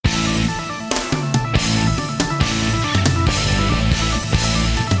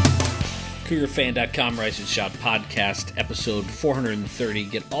CougarFan.com Rise and Shout podcast, episode 430.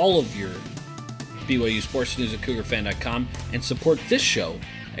 Get all of your BYU sports news at CougarFan.com and support this show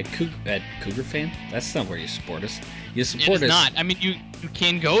at Cougar Fan. That's not where you support us. You support us. It's not. I mean, you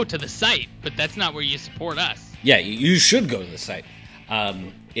can go to the site, but that's not where you support us. Yeah, you should go to the site.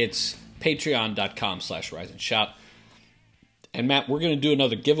 It's patreon.com/Rise and Shout. And Matt, we're going to do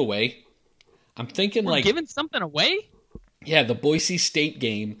another giveaway. I'm thinking we're giving something away? Yeah, the Boise State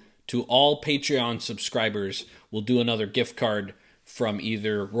game to all Patreon subscribers. We'll do another gift card from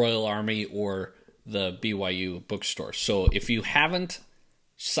either Royal Army or the BYU bookstore. So if you haven't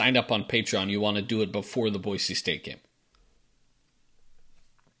signed up on Patreon, you want to do it before the Boise State game.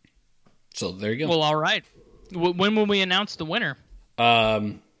 So there you go. Well, all right. When will we announce the winner?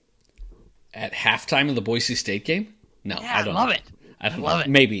 At halftime of the Boise State game? No, yeah, I don't love know. it. I don't love know. it.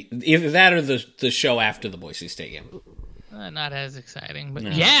 Maybe. Either that or the show after the Boise State game. Not as exciting, but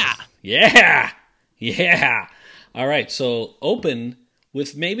No. yeah. Yeah. All right, so open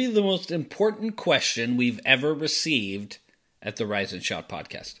with maybe the most important question we've ever received at the Rise and Shout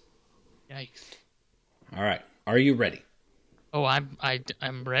podcast. Yikes. All right, are you ready? Oh, I'm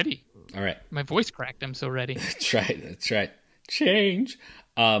ready. All right. My voice cracked. I'm so ready. That's right. Change.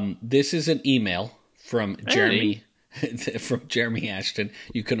 This is an email from Jeremy Ashton.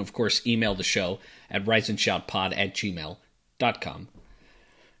 You can, of course, email the show at riseandshoutpod@gmail.com.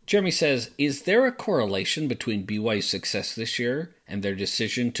 Jeremy says, is there a correlation between BYU's success this year and their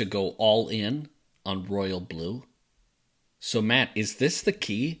decision to go all in on Royal Blue? So, Matt, is this the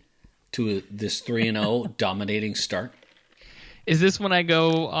key to this 3-0 dominating start? Is this when I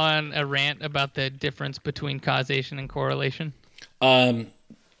go on a rant about the difference between causation and correlation? Or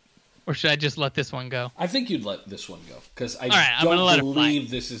should I just let this one go? I think you'd let this one go, because I don't believe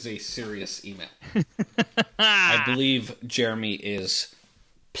this is a serious email. I believe Jeremy is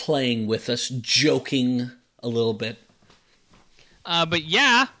playing with us, joking a little bit. But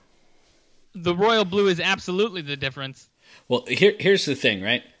yeah, the Royal Blue is absolutely the difference. Well, here's the thing,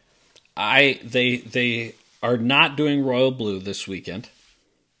 right? They are not doing Royal Blue this weekend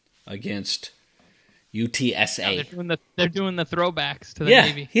against UTSA. No, they're doing the throwbacks to the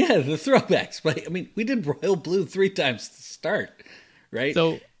Navy. Yeah, the throwbacks. But I mean, we did Royal Blue 3 times to start, right?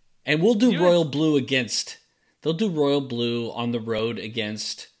 And we'll do Royal Blue against. They'll do Royal Blue on the road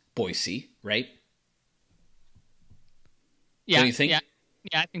against Boise, right? Yeah. Don't you think? Yeah,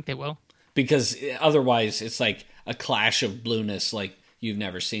 I think they will. Because otherwise, it's like a clash of blueness like you've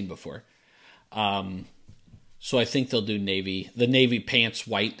never seen before. So I think they'll do Navy. The Navy pants,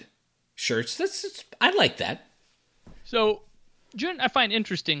 white shirts. I like that. So, June, I find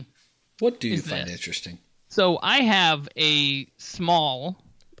interesting. What do you find interesting? So I have a small,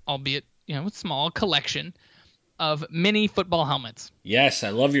 albeit small collection of mini football helmets. Yes, I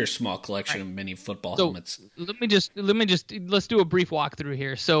love your small collection of mini football helmets. Let's do a brief walkthrough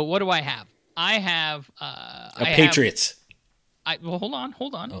here. So what do I have? I have Patriots. Hold on.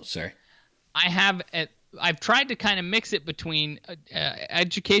 Oh, sorry. I've tried to kind of mix it between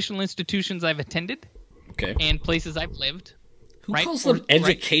educational institutions I've attended, and places I've lived. Who calls them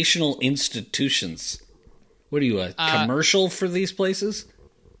educational institutions? What are you, a commercial for these places?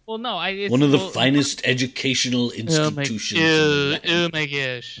 Well, no, one of the finest educational institutions. Oh my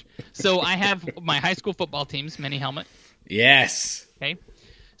gosh! So I have my high school football team's mini helmet. Yes. Okay.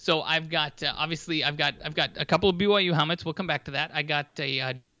 So I've got obviously I've got a couple of BYU helmets. We'll come back to that. I got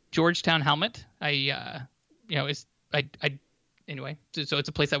a Georgetown helmet. Anyway. So it's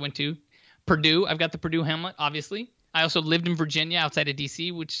a place I went to. Purdue. I've got the Purdue helmet. Obviously, I also lived in Virginia outside of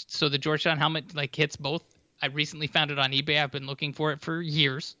DC, so the Georgetown helmet hits both. I recently found it on eBay. I've been looking for it for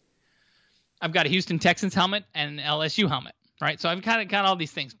years. I've got a Houston Texans helmet and an LSU helmet, right? So I've kind of got all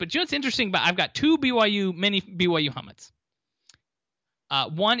these things. But what's interesting about I've got 2 mini BYU helmets.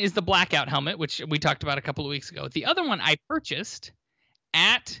 One is the blackout helmet, which we talked about a couple of weeks ago. The other one I purchased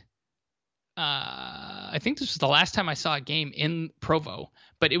at I think this was the last time I saw a game in Provo,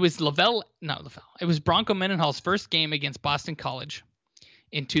 but it was It was Bronco Mendenhall's first game against Boston College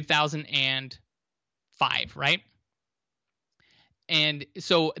in 2005, right? And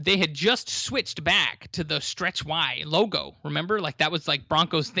so they had just switched back to the Stretch Y logo. Remember? That was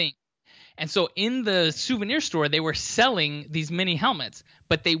Bronco's thing. And so in the souvenir store, they were selling these mini helmets,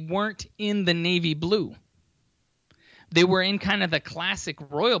 but they weren't in the navy blue. They were in kind of the classic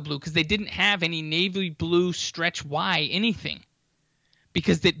royal blue because they didn't have any navy blue Stretch Y anything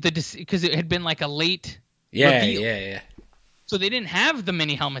because it had been a late reveal. Yeah. So they didn't have the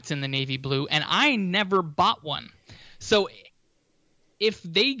mini helmets in the navy blue, and I never bought one. So if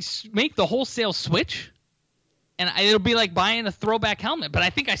they make the wholesale switch and it'll be like buying a throwback helmet. But I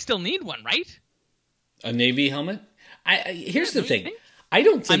think I still need one, right? A Navy helmet? Here's the thing. Think? I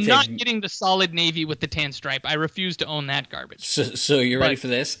don't think I'm not getting the solid Navy with the tan stripe. I refuse to own that garbage. So you're ready for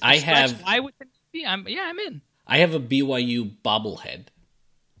this? I have. Why with the Navy? I'm in. I have a BYU bobblehead.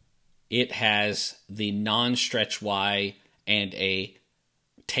 It has the non-stretch Y and a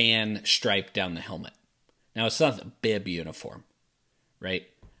tan stripe down the helmet. Now, it's not a bib uniform, right?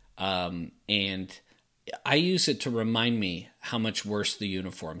 And I use it to remind me how much worse the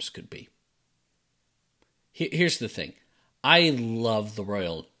uniforms could be. Here's the thing. I love the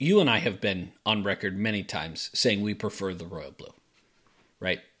Royal. You and I have been on record many times saying we prefer the Royal Blue,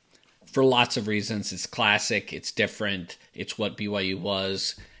 right? For lots of reasons. It's classic. It's different. It's what BYU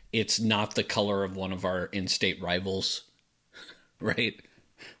was. It's not the color of one of our in-state rivals, right?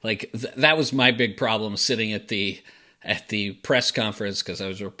 Like that was my big problem sitting at the press conference, because I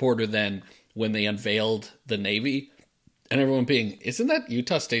was a reporter then, when they unveiled the Navy, and everyone being, isn't that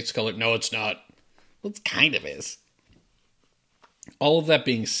Utah State's color? No, it's not. Well, it kind of is. All of that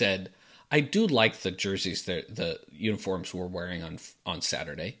being said, I do like the jerseys, the uniforms we're wearing on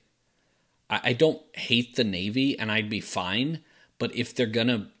Saturday. I don't hate the Navy, and I'd be fine. But if they're going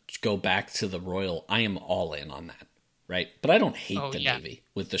to go back to the Royal, I am all in on that, right? But I don't hate the Navy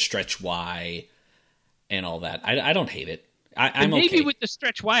with the stretch Y and all that. I don't hate it. I'm okay. The Navy with the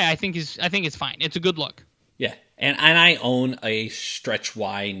stretch Y, I think it's fine. It's a good look. Yeah, and I own a stretch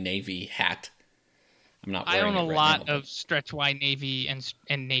Y Navy hat. I'm not wearing it right now. I own a lot of stretch Y Navy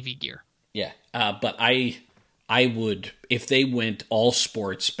and Navy gear. Yeah, but I would, if they went all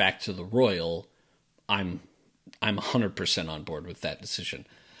sports back to the Royal, I'm 100% on board with that decision.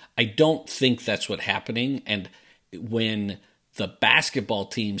 I don't think that's what's happening, and when the basketball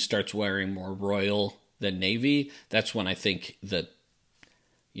team starts wearing more Royal than Navy, that's when I think that,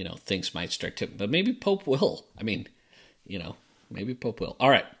 things might start tipping. But maybe Pope will. I mean, maybe Pope will.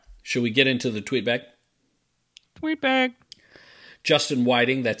 All right, should we get into the tweet bag? Tweet bag. Justin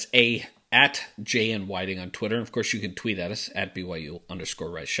Whiting, that's at JN Whiting on Twitter. And of course, you can tweet at us at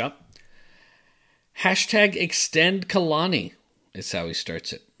BYU_Rice Shop. Hashtag extend Kalani is how he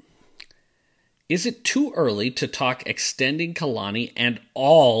starts it. Is it too early to talk extending Kalani and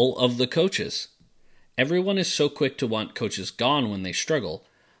all of the coaches? Everyone is so quick to want coaches gone when they struggle,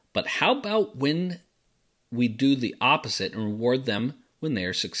 but how about when we do the opposite and reward them when they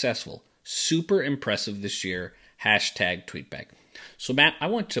are successful? Super impressive this year. Hashtag tweetbag. So, Matt, I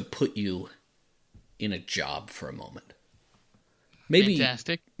want to put you in a job for a moment.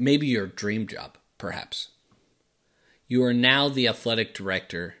 Fantastic. Maybe your dream job, perhaps. You are now the athletic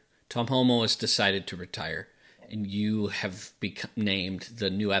director. Tom Holmoe has decided to retire, and you have become named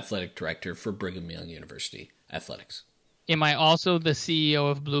the new athletic director for Brigham Young University Athletics. Am I also the CEO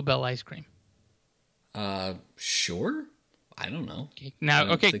of Bluebell Ice Cream? Sure. I don't know.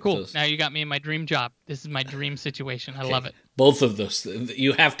 Okay, cool. Now you got me in my dream job. This is my dream situation. I love it. Both of those.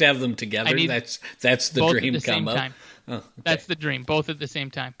 You have to have them together. That's the dream combo. Oh, okay. That's the dream. Both at the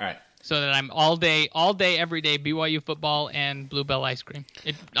same time. All right. So that I'm all day, every day, BYU football and Bluebell ice cream.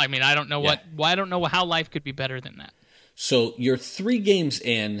 I don't know I don't know how life could be better than that. So you're 3 games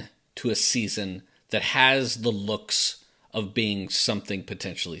in to a season that has the looks of being something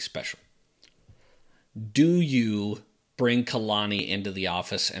potentially special. Do you bring Kalani into the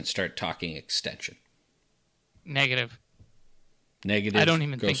office and start talking extension? Negative. I don't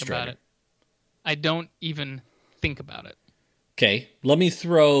even think about it. I don't even think about it. Okay, let me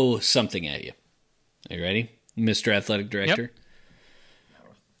throw something at you. Are you ready, Mr. Athletic Director?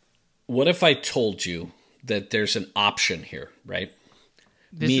 Yep. What if I told you that there's an option here, right?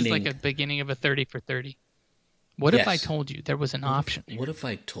 This is like a beginning of a 30 for 30. What if I told you there was an option here? What if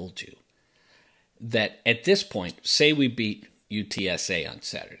I told you that at this point, say we beat UTSA on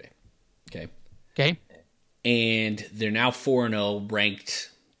Saturday, okay? Okay. And they're now 4-0,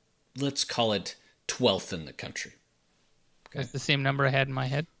 ranked, let's call it 12th in the country. Okay. That's the same number I had in my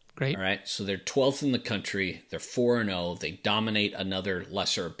head. Great. All right, so they're 12th in the country. They're 4-0. They dominate another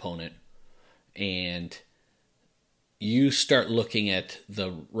lesser opponent. And you start looking at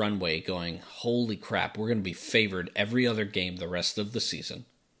the runway going, holy crap, we're going to be favored every other game the rest of the season.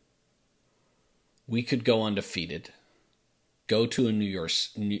 We could go undefeated, go to a New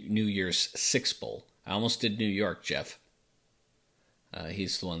Year's Six Bowl. I almost did New York, Jeff.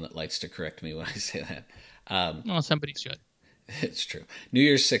 He's the one that likes to correct me when I say that. Well, somebody should. It's true. New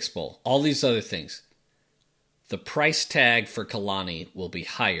Year's Six Bowl. All these other things. The price tag for Kalani will be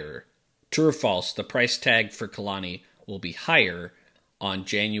higher. True or false, the price tag for Kalani will be higher on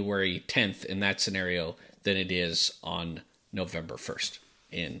January 10th in that scenario than it is on November 1st.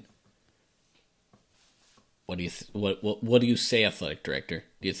 What do you what do you say, athletic director?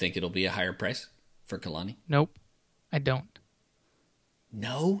 Do you think it'll be a higher price for Kalani? Nope, I don't.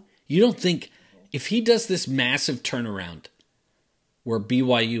 No, you don't think if he does this massive turnaround where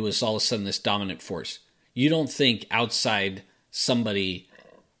BYU is all of a sudden this dominant force, you don't think outside somebody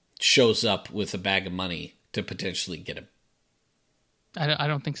shows up with a bag of money to potentially get him? I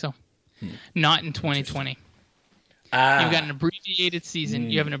don't think so. Not in 2020. You've got an abbreviated season.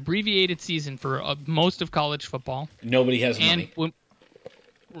 You have an abbreviated season for most of college football. Nobody has money.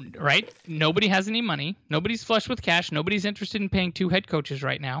 Right? Nobody has any money. Nobody's flush with cash. Nobody's interested in paying 2 head coaches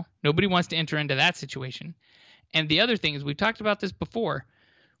right now. Nobody wants to enter into that situation. And the other thing is, we've talked about this before.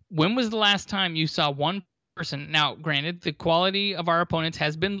 When was the last time you saw one person? Now, granted, the quality of our opponents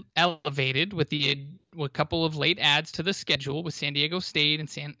has been elevated with a couple of late adds to the schedule with San Diego State and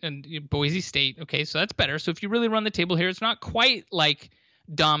Boise State. Okay, so that's better. So if you really run the table here, it's not quite like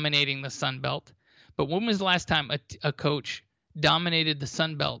dominating the Sun Belt. But when was the last time a coach dominated the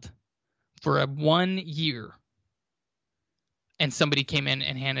Sun Belt for 1 year and somebody came in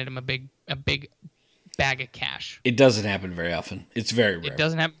and handed him a big bag of cash? It doesn't happen very often. It's very rare. It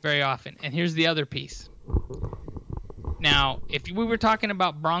doesn't happen very often. And here's the other piece. Now, if we were talking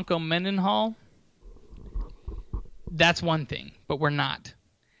about Bronco Mendenhall, that's one thing, but we're not.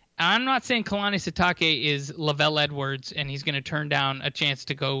 And I'm not saying Kalani Sitake is Lavelle Edwards and he's going to turn down a chance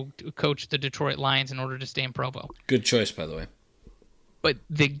to go coach the Detroit Lions in order to stay in Provo. Good choice, by the way. But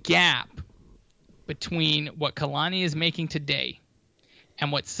the gap between what Kalani is making today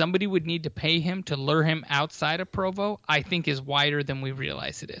and what somebody would need to pay him to lure him outside of Provo, I think is wider than we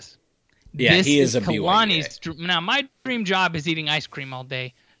realize it is. Yeah, this he is a Kalani's now, my dream job is eating ice cream all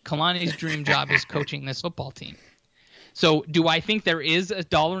day. Kalani's dream job is coaching this football team. So do I think there is a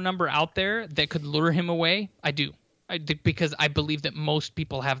dollar number out there that could lure him away? I do. Because I believe that most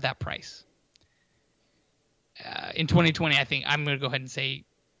people have that price. In 2020, I think I'm going to go ahead and say,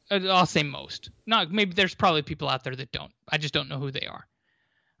 I'll say most. Not maybe there's probably people out there that don't. I just don't know who they are.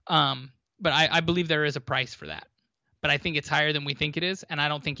 But I believe there is a price for that. But I think it's higher than we think it is, and I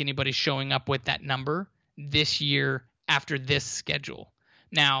don't think anybody's showing up with that number this year after this schedule.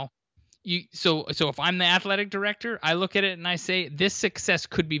 Now, so if I'm the athletic director, I look at it and I say this success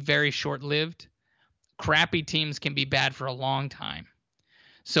could be very short-lived. Crappy teams can be bad for a long time.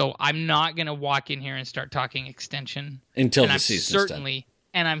 So I'm not going to walk in here and start talking extension until the season's done.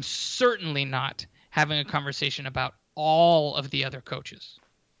 And I'm certainly not having a conversation about all of the other coaches.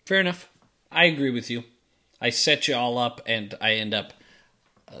 Fair enough. I agree with you. I set you all up, and I end up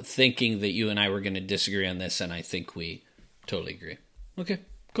thinking that you and I were going to disagree on this, and I think we totally agree. Okay,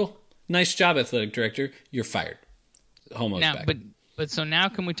 cool. Nice job, athletic director. You're fired. Homo's back. But so now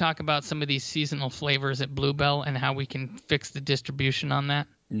can we talk about some of these seasonal flavors at Bluebell and how we can fix the distribution on that?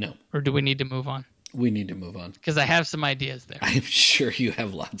 No. Or do we need to move on? We need to move on. Because I have some ideas there. I'm sure you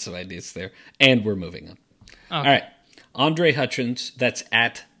have lots of ideas there. And we're moving on. Okay. All right. Andre Hutchins, that's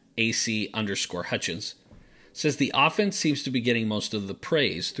at AC_Hutchins, says the offense seems to be getting most of the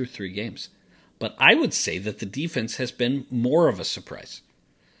praise through 3 games. But I would say that the defense has been more of a surprise.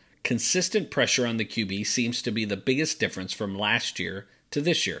 Consistent pressure on the QB seems to be the biggest difference from last year to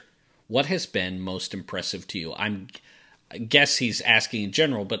this year. What has been most impressive to you? I guess he's asking in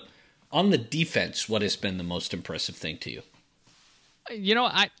general, but on the defense, what has been the most impressive thing to you? You know,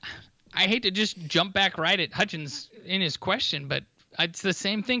 I hate to just jump back right at Hutchins in his question, but it's the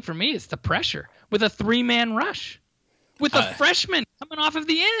same thing for me. It's the pressure with a 3-man rush, with a freshman coming off of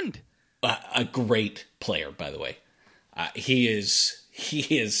the end. A great player, by the way. He is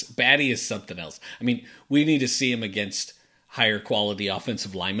Batty is something else. I mean, we need to see him against higher quality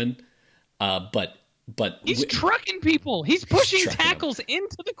offensive linemen, but he's trucking people. He's pushing tackles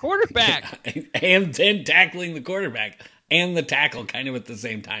into the quarterback, and then tackling the quarterback and the tackle kind of at the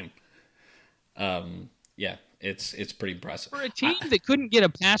same time. Yeah, it's pretty impressive for a team that couldn't get a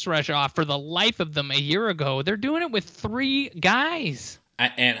pass rush off for the life of them a year ago. They're doing it with 3 guys.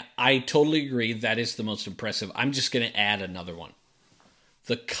 And I totally agree. That is the most impressive. I'm just going to add another one.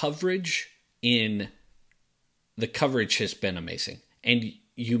 The coverage has been amazing. And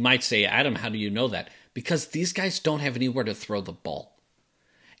you might say, Adam, how do you know that? Because these guys don't have anywhere to throw the ball.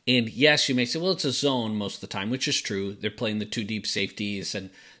 And yes, you may say, well, it's a zone most of the time, which is true. They're playing the 2 deep safeties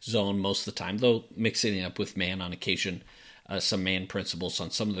and zone most of the time, though mixing it up with man on occasion, some man principles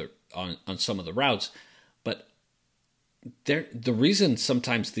on some of the routes. But the reason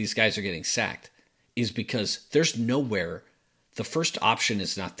sometimes these guys are getting sacked is because there's nowhere. The first option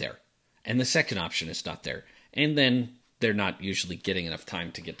is not there, and the second option is not there. And then they're not usually getting enough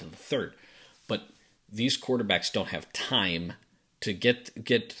time to get to the third. But these quarterbacks don't have time to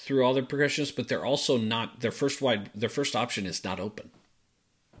get through all their progressions, but they're also not their first option is not open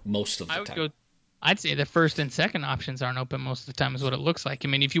most of the time. I'd say the first and second options aren't open most of the time, is what it looks like. I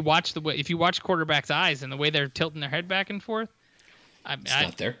mean, if you watch quarterbacks' eyes and the way they're tilting their head back and forth, it's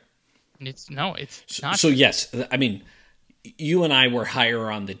not there. It's not. So yes, I mean, you and I were higher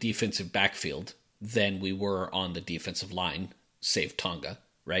on the defensive backfield than we were on the defensive line, save Tonga,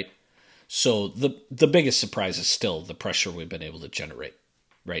 right? So the biggest surprise is still the pressure we've been able to generate,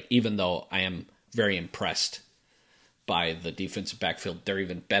 right? Even though I am very impressed by the defensive backfield, they're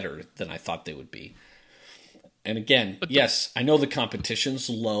even better than I thought they would be. And again, yes, I know the competition's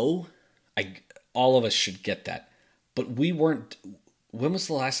low. All of us should get that. But we weren't. When was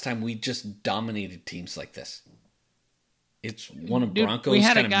the last time we just dominated teams like this? It's one of Broncos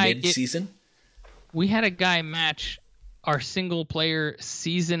kind of mid-season. We had a guy match our single player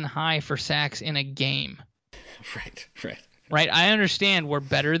season high for sacks in a game. Right. I understand we're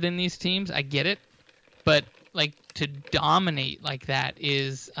better than these teams. I get it. But like to dominate like that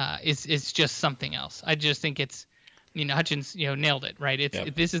is just something else. I just think it's, Hutchins, nailed it, right?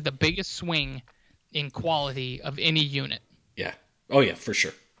 This is the biggest swing in quality of any unit. Yeah. Oh yeah, for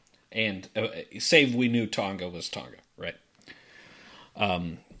sure. And save we knew Tonga was Tonga, right?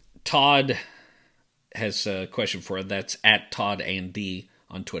 Todd has a question for it. That's at Todd and D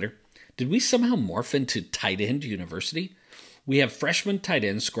on Twitter. Did we somehow morph into tight end university? We have freshman tight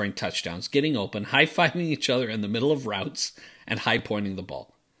ends scoring touchdowns, getting open, high-fiving each other in the middle of routes, and high-pointing the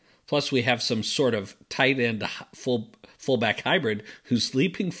ball. Plus, we have some sort of tight end fullback hybrid who's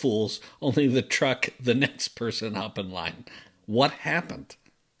leaping fools, only to truck the next person up in line. What happened?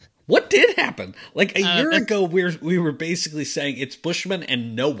 What did happen? Like a year ago, we were basically saying it's Bushman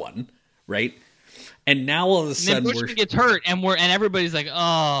and no one, right? And now all of a sudden Bushman gets hurt, and everybody's like,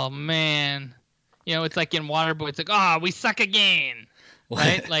 "Oh man," it's like in Waterboy. It's like, "Oh, we suck again,"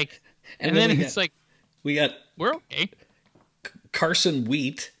 right? Like, and then it's like, we're okay. Carson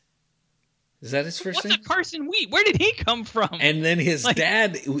Wheat. Is that his first name? What's a Carson Wheat? Where did he come from? And then his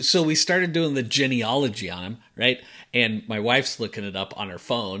dad. So we started doing the genealogy on him, right? And my wife's looking it up on her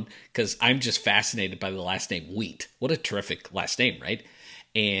phone because I'm just fascinated by the last name Wheat. What a terrific last name, right?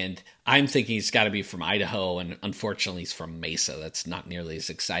 And I'm thinking he's got to be from Idaho, and unfortunately he's from Mesa. That's not nearly as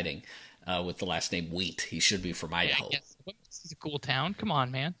exciting with the last name Wheat. He should be from Idaho. Yeah, this is a cool town. Come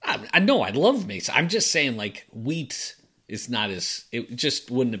on, man. I know. I love Mesa. I'm just saying, like, Wheat is not as... It just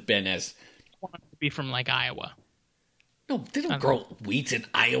wouldn't have been as... I want to be from, like, Iowa. No, they don't grow wheat in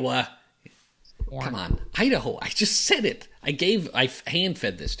Iowa. Come on. Idaho. I just said it. I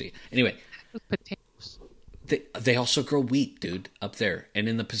hand-fed this to you. Anyway. Potatoes. They also grow wheat, dude, up there and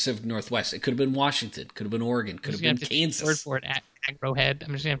in the Pacific Northwest. It could have been Washington, could have been Oregon, could have been Kansas. Word for it, Agrohead.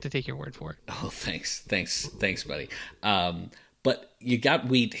 I'm just gonna have to take your word for it. Oh, thanks, buddy. But you got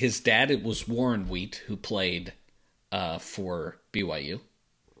Wheat. His dad, it was Warren Wheat, who played for BYU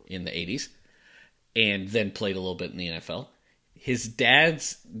in the 80s, and then played a little bit in the NFL. His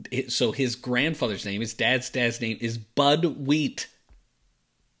grandfather's name, his dad's name is Bud Wheat.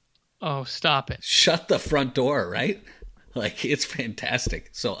 Oh, stop it. Shut the front door, right? Like, it's fantastic.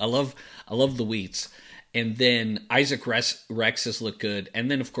 So I love the Wheats. And then Isaac Rex has looked good. And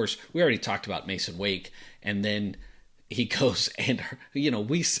then, of course, we already talked about Mason Wake. And then he goes and,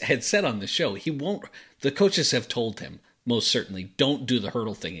 we had said on the show, the coaches have told him, most certainly, don't do the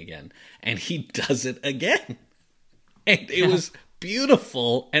hurdle thing again. And he does it again. And it was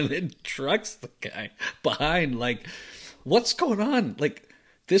beautiful. And then trucks the guy behind. Like, what's going on? Like,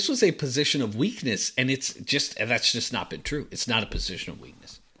 this was a position of weakness, and that's just not been true. It's not a position of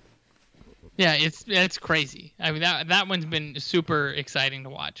weakness. Yeah, it's crazy. I mean, that one's been super exciting to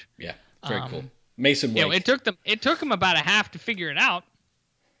watch. Yeah, very cool. Mason Wake. It took them about a half to figure it out.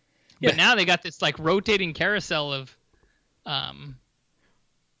 But now they got this like rotating carousel of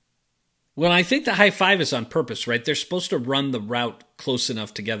Well, I think the high five is on purpose, right? They're supposed to run the route close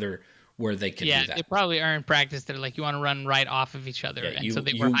enough together where they can do that. Yeah, they probably are in practice. They're like, you want to run right off of each other. And so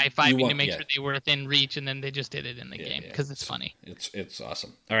they were high-fiving to make sure they were within reach, and then they just did it in the game because it's funny. It's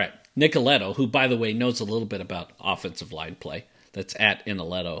awesome. All right. Nicoletto, who, by the way, knows a little bit about offensive line play. That's at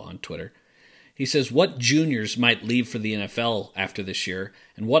Iniletto on Twitter. He says, what juniors might leave for the NFL after this year,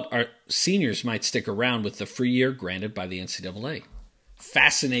 and what seniors might stick around with the free year granted by the NCAA?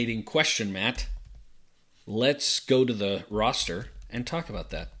 Fascinating question, Matt. Let's go to the roster and talk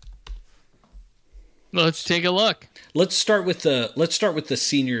about that. Let's take a look. Let's start with the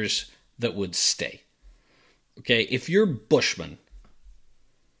seniors that would stay. Okay, if you're Bushman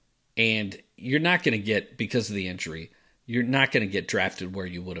and you're not going to get, because of the injury, you're not going to get drafted where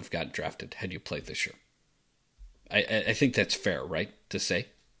you would have gotten drafted had you played this year. I think that's fair, right, to say?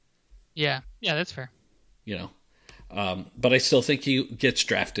 Yeah, that's fair. But I still think he gets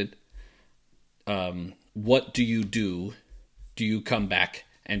drafted. What do you do? Do you come back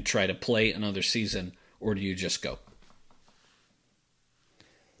and try to play another season, or do you just go?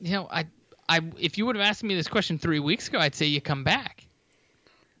 I if you would have asked me this question 3 weeks ago, I'd say you come back.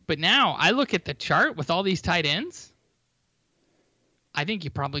 But now I look at the chart with all these tight ends. I think you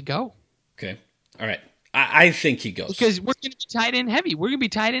probably go. Okay. All right. I think he goes. Because we're going to be tight end heavy. We're going to be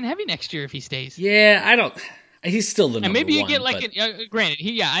tight end heavy next year if he stays. Yeah, I don't. He's still the number and maybe you one, get like,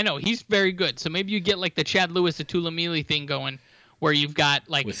 granted, I know he's very good. So maybe you get like the Chad Lewis, the Tulamili thing going, where you've got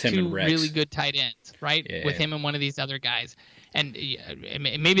like two really good tight ends, right? Yeah. With him and one of these other guys, and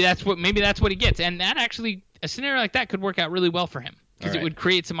maybe that's what he gets. And that actually, a scenario like that could work out really well for him because it would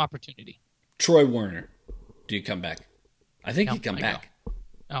create some opportunity. Troy Warner, do you come back? I think he'd come back.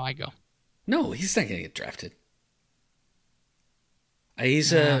 Oh, I go. No, he's not going to get drafted.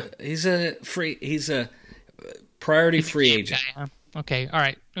 He's a priority free agent. Guy, huh? Okay, all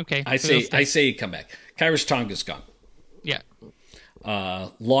right, okay. I say he come back. Kyrus Tonga's gone. Yeah.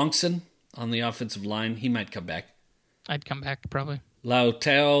 Longson on the offensive line, he might come back. I'd come back probably.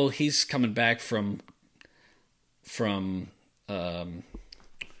 Lautaro, he's coming back from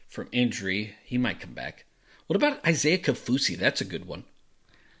injury. He might come back. What about Isaiah Kafusi? That's a good one.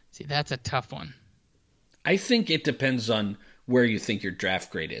 See, that's a tough one. I think it depends on where you think your draft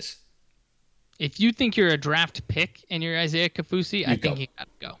grade is. If you think you're a draft pick and you're Isaiah Kafusi, I think you got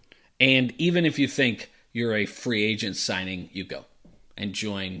to go. And even if you think you're a free agent signing, you go and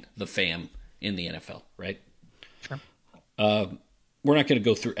join the fam in the NFL, right? Sure. We're not going to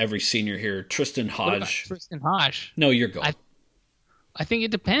go through every senior here. Tristan Hodge. Tristan Hodge. No, you're going. I think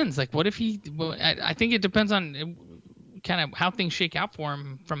it depends. Like, what if he? Well, I think it depends on kind of how things shake out for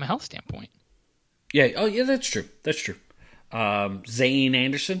him from a health standpoint. Yeah. Oh, yeah. That's true. Zane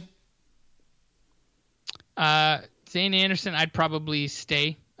Anderson. Zane Anderson, I'd probably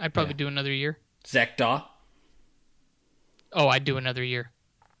stay. I'd probably do another year. Zach Daw. Oh, I'd do another year.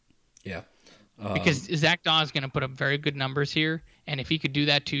 Yeah. Because Zach Daw is going to put up very good numbers here, and if he could do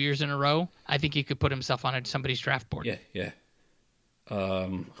that 2 years in a row, I think he could put himself on somebody's draft board. Yeah.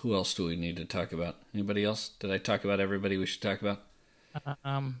 Who else do we need to talk about? Anybody else? Did I talk about everybody we should talk about?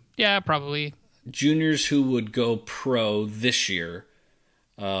 Yeah, probably. Juniors who would go pro this year.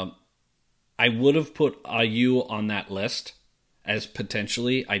 I would have put IU on that list as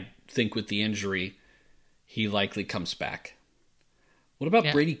potentially. I think with the injury, he likely comes back. What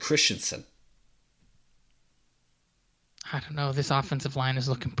about Brady Christensen? I don't know. This offensive line is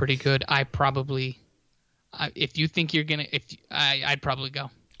looking pretty good. If you think you're gonna, I'd probably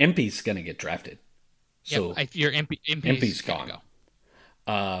go. MP's gonna get drafted. So if you're MP's gone.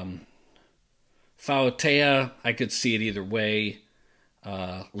 Go. Fautea, I could see it either way.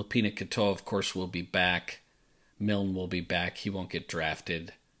 Lapina Cato, of course, will be back. Milne will be back. He won't get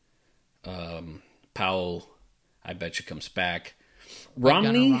drafted. Powell, I bet you comes back.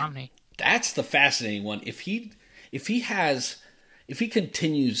 Romney, that's the fascinating one. If he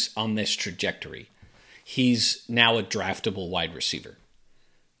continues on this trajectory, he's now a draftable wide receiver.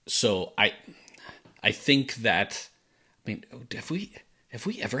 So I think that, have we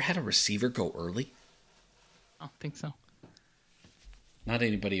ever had a receiver go early? I don't think so. Not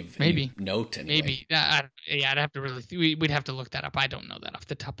anybody of any note, anyway. Maybe. I'd have to really. We'd have to look that up. I don't know that off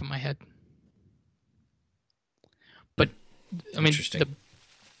the top of my head. But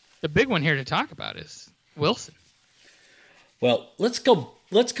the big one here to talk about is Wilson. Well, let's come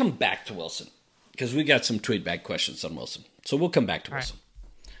back to Wilson because we got some tweet back questions on Wilson. So we'll come back to Wilson.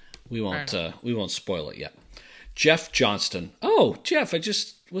 Right. We won't spoil it yet. Jeff Johnston. Oh, Jeff, I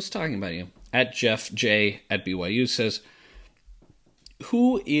just was talking about you. At Jeff J at BYU says,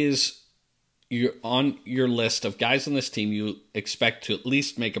 who is on your list of guys on this team you expect to at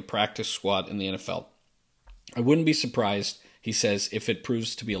least make a practice squad in the NFL? I wouldn't be surprised, he says, if it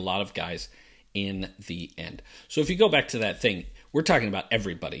proves to be a lot of guys in the end. So if you go back to that thing, we're talking about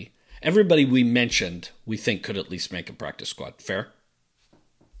everybody. Everybody we mentioned, we think could at least make a practice squad. Fair?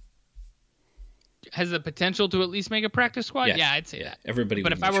 Has the potential to at least make a practice squad? Yeah, I'd say that. Everybody.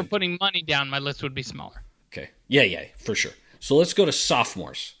 But if I were putting money down, my list would be smaller. Okay. Yeah, for sure. So let's go to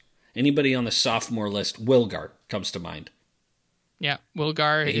sophomores. Anybody on the sophomore list? Wilgar comes to mind. Yeah,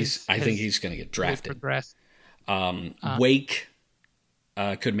 Wilgar. I think he's going to get drafted. Progress. Wake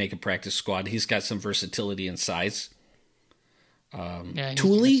could make a practice squad. He's got some versatility and size.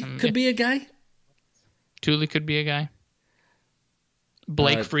 Thule could be a guy. Thule could be a guy.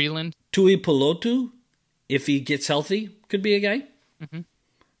 Blake Freeland. Tui Pelotu, if he gets healthy, could be a guy.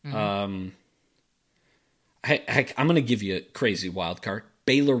 Mm-hmm. I'm going to give you a crazy wild card.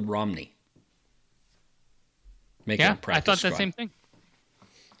 Baylor Romney. Making a practice I thought squad. that same thing.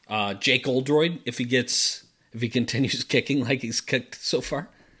 Jake Oldroyd, if he continues kicking like he's kicked so far,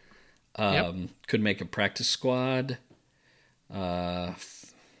 could make a practice squad.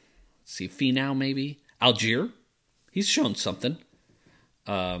 Let's see, Finau maybe. Algier, he's shown something.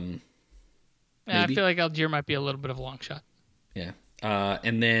 I feel like Algier might be a little bit of a long shot. Yeah.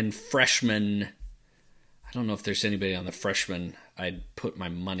 And then freshman, I don't know if there's anybody on the freshman I'd put my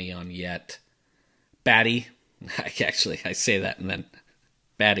money on yet. Batty. I say that and then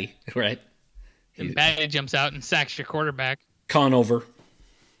Batty, right? And Batty jumps out and sacks your quarterback. Conover.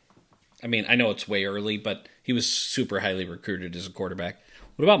 I mean, I know it's way early, but he was super highly recruited as a quarterback.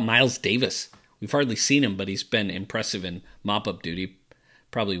 What about Miles Davis? We've hardly seen him, but he's been impressive in mop-up duty.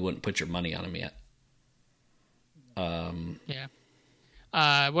 Probably wouldn't put your money on him yet.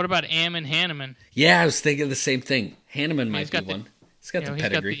 What about Ammon Hanneman? Yeah, I was thinking the same thing. Hanneman might be one. He's got the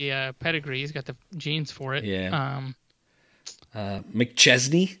pedigree. He's got the pedigree. He's got the genes for it. Yeah.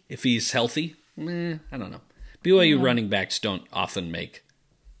 McChesney, if he's healthy, I don't know. BYU running backs don't often make,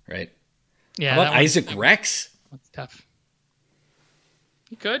 right? Yeah. How about Isaac Rex? That's tough.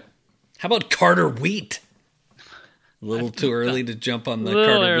 He could. How about Carter Wheat? A little too early to jump on the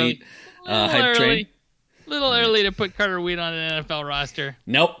Carter Wheat hype train. Little early to put Carter Wheat on an NFL roster.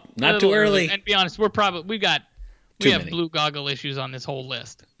 Nope, not too early. And to be honest, we have blue goggle issues on this whole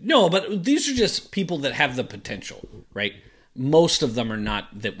list. No, but these are just people that have the potential, right? Most of them are not,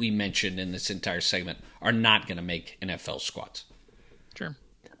 that we mentioned in this entire segment, are not going to make NFL squads. Sure.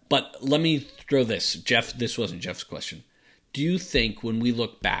 But let me throw this. Jeff, this wasn't Jeff's question. Do you think when we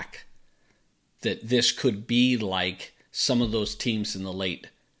look back that this could be like some of those teams in the late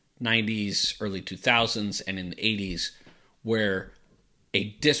 90s, early 2000s, and in the 80s where a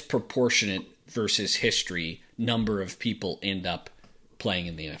disproportionate versus history number of people end up playing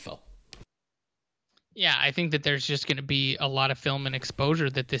in the NFL? Yeah, I think that there's just going to be a lot of film and exposure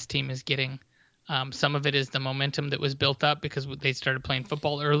that this team is getting. Some of it is the momentum that was built up because they started playing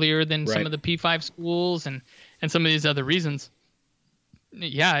football earlier than some of the P5 schools and some of these other reasons.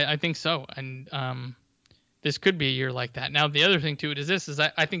 Yeah, I think so. And this could be a year like that. Now, the other thing to it is this, is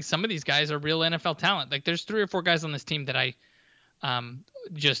I think some of these guys are real NFL talent. Like there's 3 or 4 guys on this team that I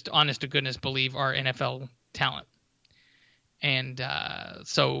just honest to goodness believe are NFL talent. And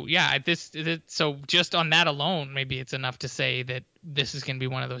so just on that alone, maybe it's enough to say that this is going to be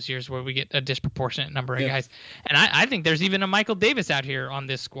one of those years where we get a disproportionate number of guys. And I think there's even a Michael Davis out here on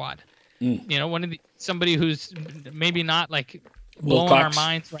this squad. You know, somebody who's maybe not like blowing our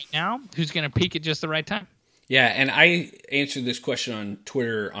minds right now, who's going to peak at just the right time. Yeah, and I answered this question on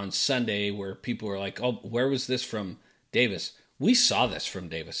Twitter on Sunday where people were like, oh, where was this from Davis? We saw this from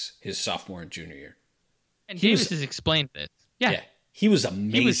Davis his sophomore and junior year. And Davis has explained this. Yeah, he was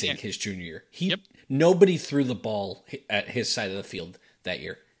amazing his junior year. Nobody threw the ball at his side of the field that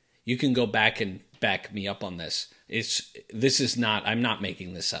year. You can go back and back me up on this. I'm not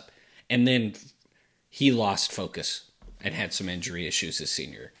making this up. And then he lost focus and had some injury issues his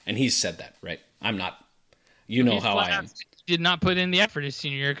senior year. And he's said that, right? I'm not. You know how I am. He did not put in the effort his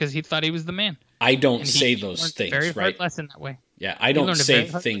senior year because he thought he was the man. I don't say those things, very right? Very hard lesson that way. Yeah, I don't say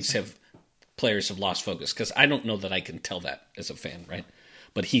players have lost focus because I don't know that I can tell that as a fan, right?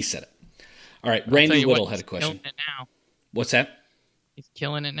 But he said it. All right, Randy Whittle had a question. What's that? He's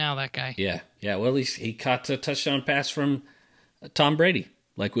killing it now, that guy. Yeah. Well, he caught a touchdown pass from Tom Brady,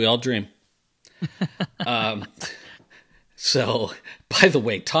 like we all dream. So, by the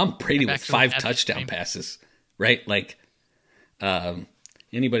way, Tom Brady with 5 touchdown passes, right? Like,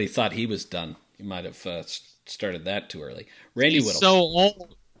 anybody thought he was done, he might have started that too early. Randy Whittle. So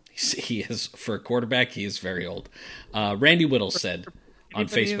old. He is, for a quarterback, he is very old. Randy Whittle said on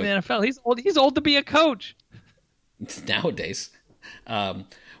Facebook. In the NFL, he's old. He's old to be a coach. Nowadays.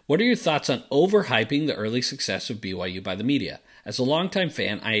 What are your thoughts on overhyping the early success of BYU by the media? As a longtime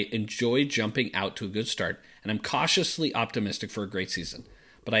fan, I enjoy jumping out to a good start, and I'm cautiously optimistic for a great season.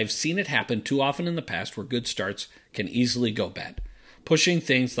 But I've seen it happen too often in the past where good starts can easily go bad. Pushing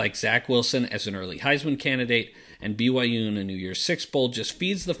things like Zach Wilson as an early Heisman candidate and BYU in a New Year's Six Bowl just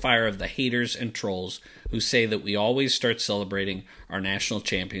feeds the fire of the haters and trolls who say that we always start celebrating our national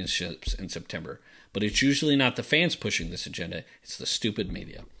championships in September. But it's usually not the fans pushing this agenda, it's the stupid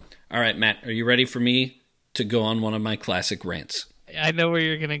media. All right, Matt, are you ready for me to go on one of my classic rants? I know where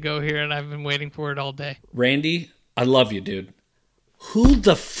you're going to go here, and I've been waiting for it all day. Randy, I love you, dude. Who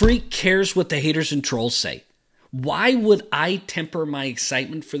the freak cares what the haters and trolls say? Why would I temper my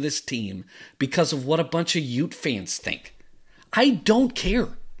excitement for this team because of what a bunch of Ute fans think? I don't care.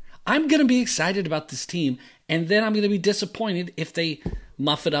 I'm going to be excited about this team, and then I'm going to be disappointed if they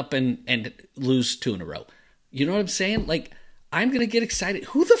muff it up and lose 2 in a row. You know what I'm saying? Like, I'm going to get excited.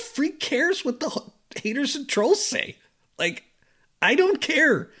 Who the freak cares what the haters and trolls say? Like, I don't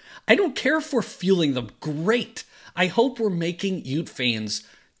care. I don't care if we're fueling them. Great. I hope we're making Ute fans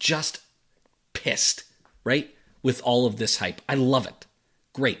just pissed, right? With all of this hype. I love it.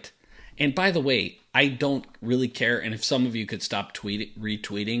 Great. And by the way, I don't really care. And if some of you could stop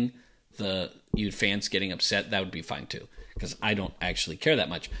retweeting the Ute fans getting upset, that would be fine too. Because I don't actually care that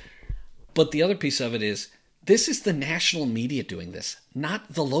much. But the other piece of it is, this is the national media doing this,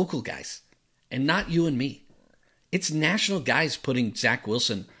 not the local guys. And not you and me. It's national guys putting Zach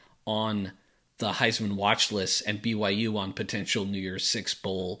Wilson on the Heisman watch list and BYU on potential New Year's Six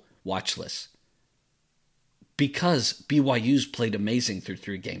Bowl watch list. Because BYU's played amazing through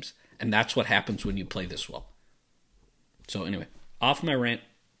 3 games. And that's what happens when you play this well. So anyway, off my rant.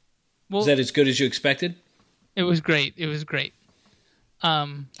 Well, is that as good as you expected? It was great. It was great.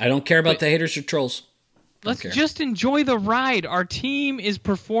 I don't care about the haters or trolls. Let's just enjoy the ride. Our team is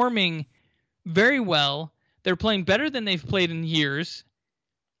performing very well. They're playing better than they've played in years.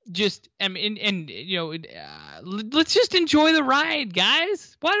 Let's just enjoy the ride,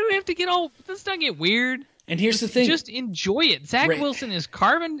 guys. Why do we have to get all? Let's not get weird. And here's the thing. Just enjoy it. Zach Wilson is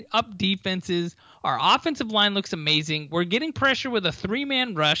carving up defenses. Our offensive line looks amazing. We're getting pressure with a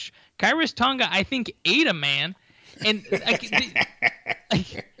 3-man rush. Kairos Tonga, I think, ate a man. And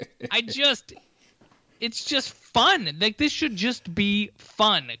it's just fun. Like, this should just be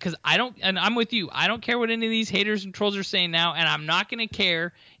fun. Because I'm with you. I don't care what any of these haters and trolls are saying now. And I'm not going to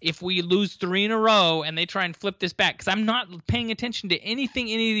care if we lose 3 in a row and they try and flip this back. Because I'm not paying attention to anything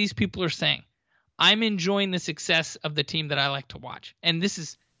any of these people are saying. I'm enjoying the success of the team that I like to watch. And this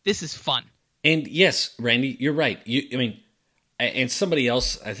is fun. And yes, Randy, you're right. And somebody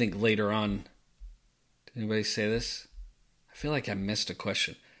else, I think later on, did anybody say this? I feel like I missed a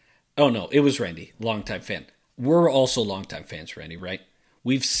question. Oh, no, it was Randy, longtime fan. We're also longtime fans, Randy, right?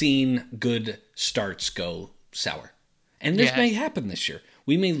 We've seen good starts go sour. And this may happen this year.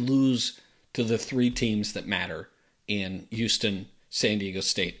 We may lose to the 3 teams that matter in Houston, San Diego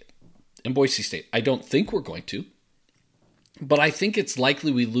State, and Boise State. I don't think we're going to. But I think it's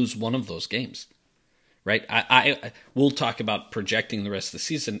likely we lose one of those games, right? We'll talk about projecting the rest of the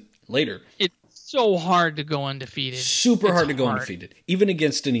season later. It's so hard to go undefeated. Super hard to go undefeated, even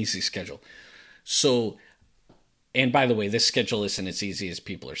against an easy schedule. So, and by the way, this schedule isn't as easy as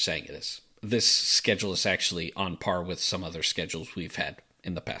people are saying it is. This schedule is actually on par with some other schedules we've had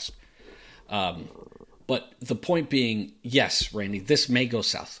in the past. But the point being, yes, Randy, this may go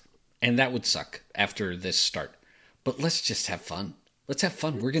south, and that would suck after this start. But let's just have fun. Let's have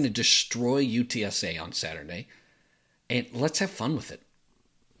fun. We're going to destroy UTSA on Saturday, and let's have fun with it.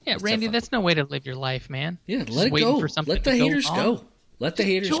 Yeah, Randy, that's no way to live your life, man. Yeah, let it go. Let the haters go. Let the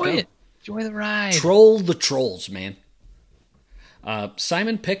haters go. Enjoy it. Enjoy the ride. Troll the trolls, man.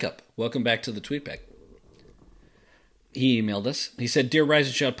 Simon Pickup, welcome back to the Tweetback. He emailed us. He said, Dear Rise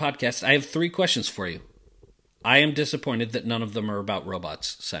and Shout podcast, I have 3 questions for you. I am disappointed that none of them are about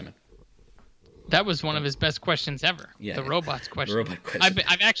robots, Simon. That was one of his best questions ever. Yeah, the robots question. The robot question.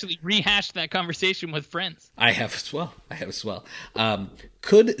 I've actually rehashed that conversation with friends. I have as well.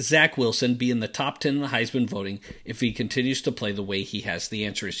 Could Zach Wilson be in the top 10 in the Heisman voting if he continues to play the way he has? The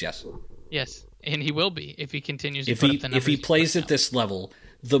answer is yes. Yes, and he will be if he continues to put up the numbers. If he plays at this level,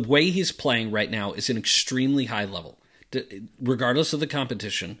 the way he's playing right now is an extremely high level, regardless of the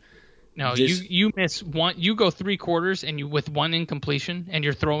competition. No, you miss one. You go 3 quarters and you with 1 incompletion, and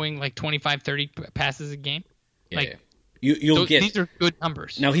you're throwing like 25, 30 passes a game. Yeah, you'll get. These are good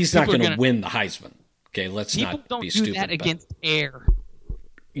numbers. Now he's not going to win the Heisman. Okay, let's not be stupid. People don't do that against air.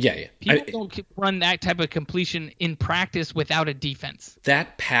 Yeah. People don't run that type of completion in practice without a defense.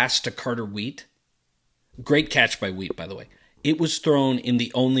 That pass to Carter Wheat, great catch by Wheat, by the way. It was thrown in the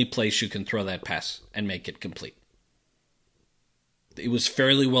only place you can throw that pass and make it complete. It was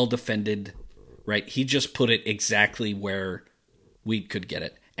fairly well defended, right? He just put it exactly where Wheat could get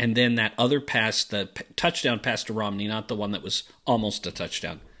it. And then that other pass, the touchdown pass to Romney, not the one that was almost a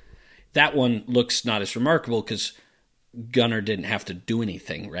touchdown. That one looks not as remarkable because Gunner didn't have to do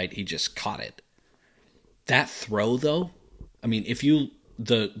anything, right? He just caught it. That throw, though, I mean, if you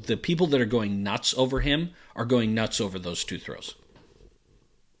the people that are going nuts over him are going nuts over those 2 throws.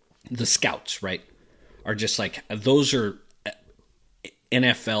 The scouts, right, are just like, those are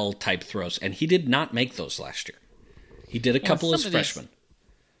NFL type throws, and he did not make those last year. He did a couple as freshmen.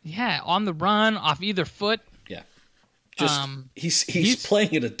 Yeah, on the run, off either foot. Yeah, just he's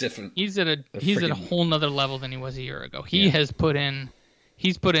playing at a different. He's at a whole nother level than he was a year ago. He has put in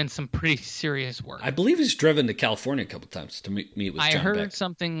he's put in some pretty serious work. I believe he's driven to California a couple times to meet with John Beck. I heard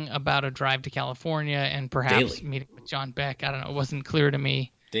something about a drive to California and perhaps meeting with John Beck. I don't know. It wasn't clear to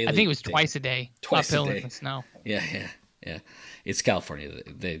me. I think it was twice a day. Uphill in the snow. Yeah. It's California.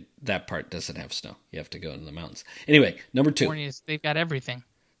 That part doesn't have snow. You have to go into the mountains. Anyway, number 2. They've got everything.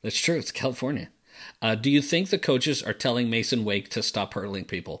 That's true. It's California. Do you think the coaches are telling Mason Wake to stop hurdling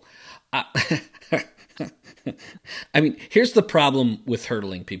people? I mean, here's the problem with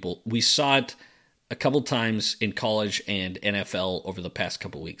hurdling people. We saw it a couple times in college and NFL over the past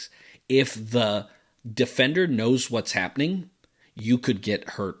couple weeks. If the defender knows what's happening, you could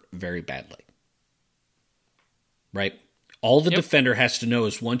get hurt very badly. Right? All the defender has to know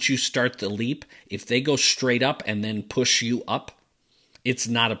is once you start the leap, if they go straight up and then push you up, it's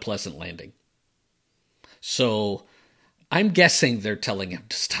not a pleasant landing. So I'm guessing they're telling him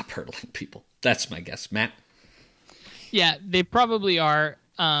to stop hurdling people. That's my guess. Matt? Yeah, they probably are.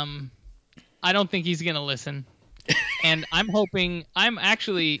 I don't think he's going to listen. And I'm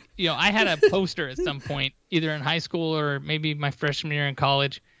actually, I had a poster at some point, either in high school or maybe my freshman year in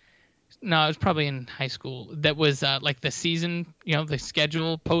college. No, it was probably in high school. That was like the season, the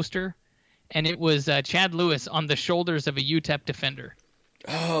schedule poster. And it was Chad Lewis on the shoulders of a UTEP defender.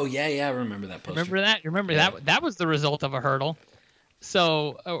 Oh, yeah, I remember that poster. Remember that? You remember that? That was the result of a hurdle.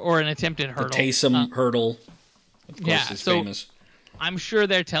 So, or an attempted hurdle. The Taysom hurdle, of course, is famous. I'm sure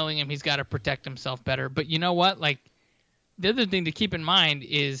they're telling him he's got to protect himself better. But you know what? Like, the other thing to keep in mind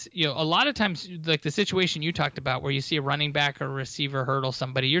is, a lot of times, like the situation you talked about where you see a running back or a receiver hurdle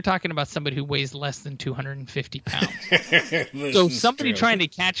somebody, you're talking about somebody who weighs less than 250 pounds. So somebody trying to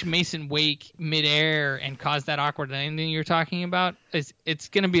catch Mason Wake midair and cause that awkward landing you're talking about, it's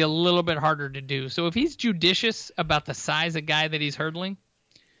going to be a little bit harder to do. So if he's judicious about the size of guy that he's hurdling,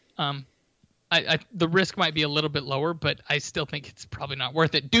 the risk might be a little bit lower, but I still think it's probably not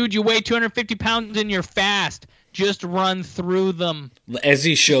worth it. Dude, you weigh 250 pounds and you're fast. Just run through them. As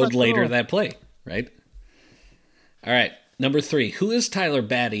he showed later that play, right? All right, number 3. Who is Tyler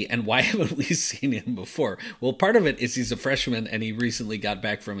Batty and why haven't we seen him before? Well, part of it is he's a freshman and he recently got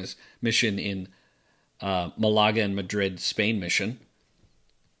back from his mission in Malaga and Madrid, Spain mission,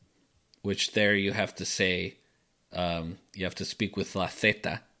 which there you have to say, you have to speak with La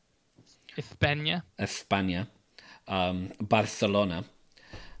Zeta. España. Barcelona.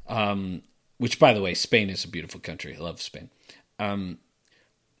 Which, by the way, Spain is a beautiful country. I love Spain.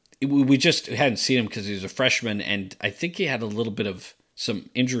 We just hadn't seen him because he was a freshman, and I think he had a little bit of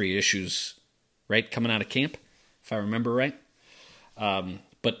some injury issues, right, coming out of camp, if I remember right.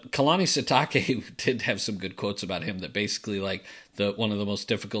 But Kalani Sitake did have some good quotes about him that basically, like, one of the most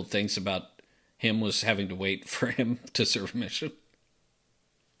difficult things about him was having to wait for him to serve a mission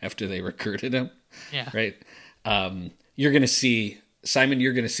after they recruited him. Yeah. Right? You're going to see... Simon,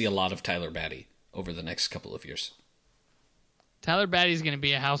 you're going to see a lot of Tyler Batty over the next couple of years. Tyler Batty is going to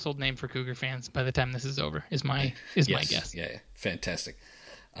be a household name for Cougar fans by the time this is over, is my guess. Yeah, fantastic.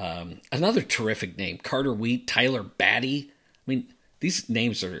 Another terrific name, Carter Wheat, Tyler Batty. I mean, these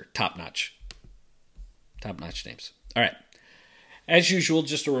names are top-notch. Top-notch names. All right. As usual,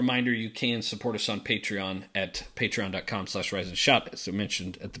 just a reminder, you can support us on Patreon at patreon.com/riseandshot. As I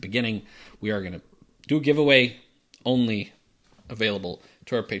mentioned at the beginning, we are going to do a giveaway only available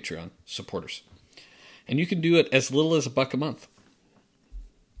to our Patreon supporters. And you can do it as little as $1 a month.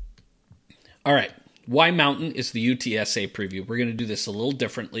 All right. Why Mountain is the UTSA preview. We're going to do this a little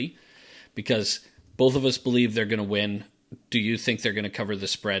differently because both of us believe they're going to win. Do you think they're going to cover the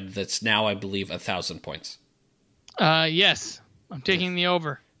spread that's now, I believe, 1,000 points? Yes. I'm taking the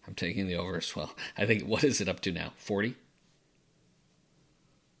over. I'm taking the over as well. I think, what is it up to now? 40?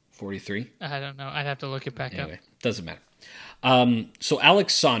 43? I don't know. I'd have to look it back up. Doesn't matter. So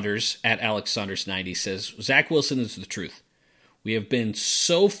Alex Saunders, at Alex Saunders 90, says, Zach Wilson is the truth. We have been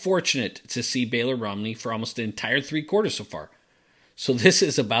so fortunate to see Baylor Romney for almost the entire 3 quarters so far. So this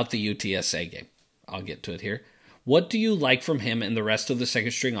is about the UTSA game. I'll get to it here. What do you like from him and the rest of the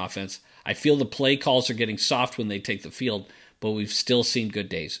second string offense? I feel the play calls are getting soft when they take the field, but we've still seen good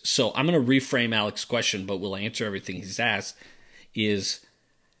days. So I'm going to reframe Alex's question, but we'll answer everything he's asked, is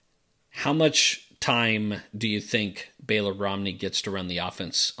how much time do you think Baylor Romney gets to run the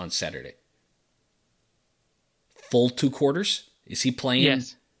offense on Saturday? Full 2 quarters? Is he playing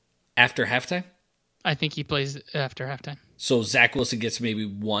after halftime? I think he plays after halftime. So Zach Wilson gets maybe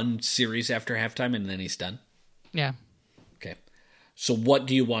 1 series after halftime and then he's done? Yeah. Okay. So what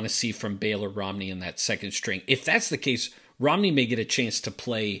do you want to see from Baylor Romney in that second string? If that's the case, Romney may get a chance to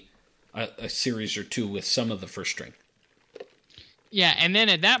play a series or 2 with some of the first string. Yeah, and then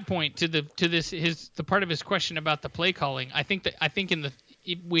at that point, the part of his question about the play calling, I think in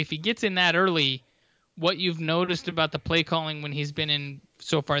if he gets in that early, what you've noticed about the play calling when he's been in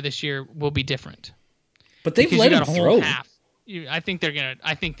so far this year will be different. But they've Because let you him got a throw. whole half. I think they're gonna.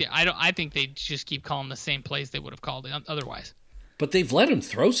 I think they just keep calling the same plays they would have called otherwise. But they've let him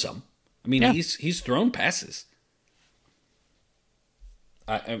throw some. I mean, Yeah. he's thrown passes.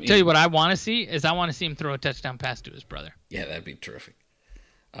 I mean, Tell you what I want to see is I want to see him throw a touchdown pass to his brother. yeah, that'd be terrific.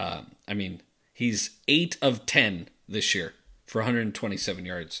 I mean, he's 8 of 10 this year for 127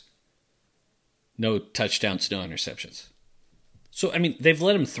 yards. No touchdowns, no interceptions. So, I mean, they've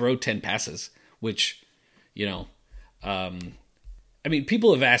let him throw 10 passes, which, you know, I mean,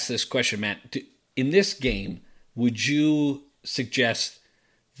 people have asked this question, Matt. In this game, would you suggest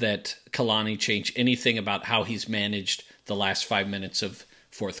that Kalani change anything about how he's managed the last 5 minutes of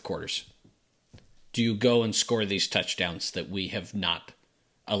fourth quarters? Do you go and score these touchdowns that we have not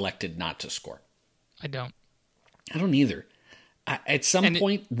elected not to score? I don't. I don't either. At some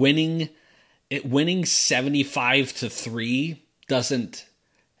point, winning 75-3 doesn't.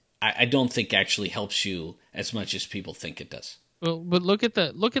 I don't think actually helps you as much as people think it does. Well, but look at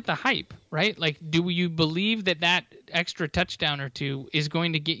the hype, right? Like, do you believe that extra touchdown or two is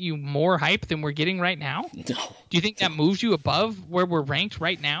going to get you more hype than we're getting right now? No. Do you think that moves you above where we're ranked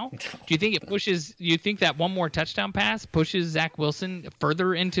right now? No. Do you think it pushes? Do you think that one more touchdown pass pushes Zach Wilson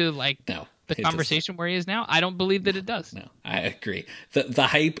further into the conversation where he is now? I don't believe that it does. No, I agree. The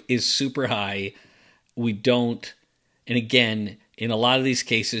hype is super high. We don't, and again, in a lot of these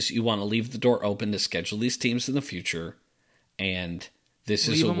cases, you want to leave the door open to schedule these teams in the future. And this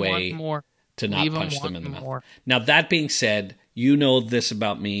is a way to not punch them in the mouth. Now, that being said, you know this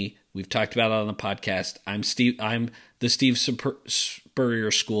about me. We've talked about it on the podcast. I'm the Steve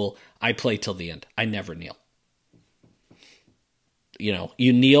Spurrier school. I play till the end. I never kneel. You know,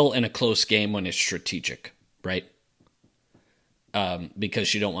 you kneel in a close game when it's strategic, right?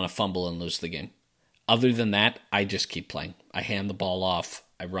 Because you don't want to fumble and lose the game. Other than that, I just keep playing. I hand the ball off.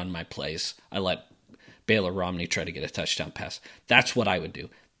 I run my plays. I let Baylor Romney try to get a touchdown pass. That's what I would do.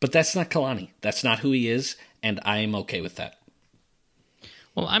 But that's not Kalani. That's not who he is, and I am okay with that.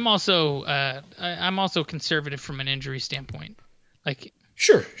 Well, I'm also conservative from an injury standpoint. Like,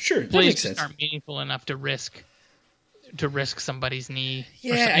 sure, that plays makes sense. Aren't meaningful enough to risk somebody's knee.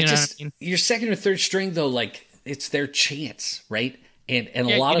 Yeah, you know what I mean? Your second or third string though, like it's their chance, right? And a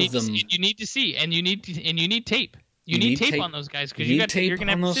Yeah, lot of them you need to see, and you need tape. You need tape on those guys because you're going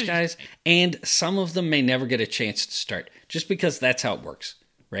to have those guys, decisions. and some of them may never get a chance to start, just because that's how it works,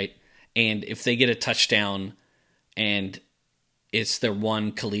 right? And if they get a touchdown, and it's their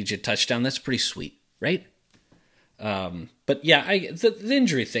one collegiate touchdown, that's pretty sweet, right? But yeah, the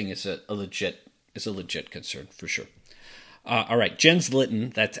injury thing is a legit concern for sure. All right, Jens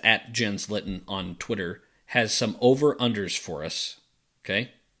Litton, that's at Jens Litton on Twitter, has some over-unders for us,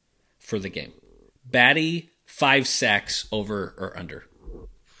 okay, for the game. Batty, 5 sacks, over or under?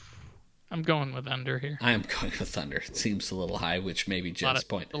 I'm going with under here. I am going with under. It seems a little high, which may be Jen's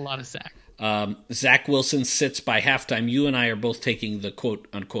point. A lot of sack. Zach Wilson sits by halftime. You and I are both taking the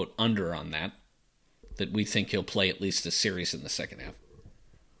quote-unquote under on that we think he'll play at least a series in the second half.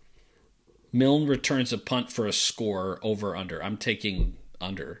 Milne returns a punt for a score, over under. I'm taking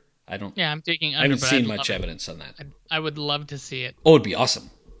under. I'm taking under. I haven't seen much evidence on that. I would love to see it. Oh, it'd be awesome.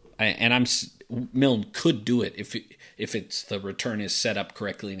 Milne could do it if it's the return is set up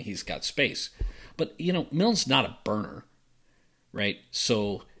correctly and he's got space. But Milne's not a burner, right?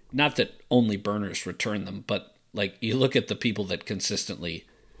 So not that only burners return them, but like you look at the people that consistently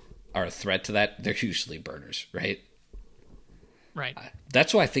are a threat to that, they're usually burners, right? Right.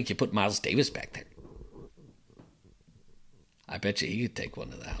 That's why I think you put Miles Davis back there. I bet you he could take one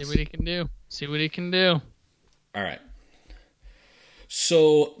to the house. See what he can do. All right.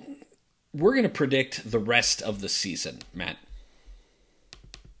 So we're going to predict the rest of the season, Matt.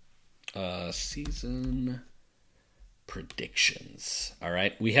 Season predictions. All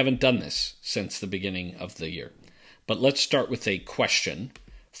right. We haven't done this since the beginning of the year. But let's start with a question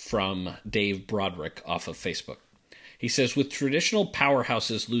from Dave Broderick off of Facebook. He says, with traditional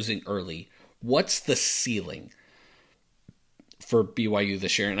powerhouses losing early, what's the ceiling for BYU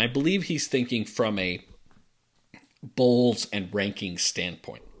this year? And I believe he's thinking from a bowls and ranking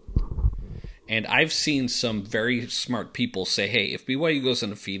standpoint. And I've seen some very smart people say, hey, if BYU goes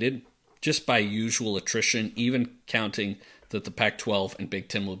undefeated, just by usual attrition, even counting that the Pac-12 and Big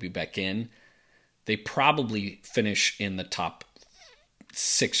Ten will be back in, they probably finish in the top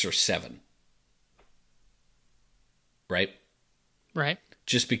 6 or 7. Right? Right.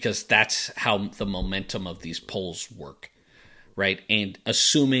 Just because that's how the momentum of these polls work. Right? And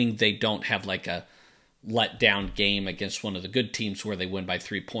assuming they don't have like a let down game against one of the good teams where they win by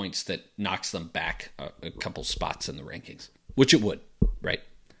 3 points that knocks them back a couple spots in the rankings, which it would, right?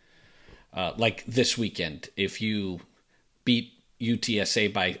 Like this weekend, if you beat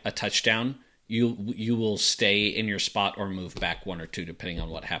UTSA by a touchdown, you will stay in your spot or move back 1 or 2 depending on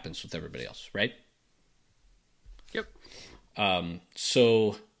what happens with everybody else, right? Yep.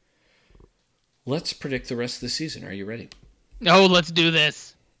 So let's predict the rest of the season. Are you ready? Oh, let's do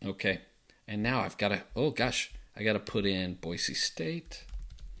this. Okay. And now I've got to, I got to put in Boise State.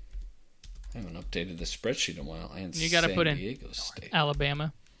 I haven't updated the spreadsheet in a while. And You got to put in Diego State.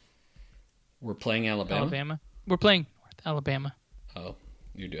 Alabama. We're playing Alabama? We're playing North Alabama. Oh,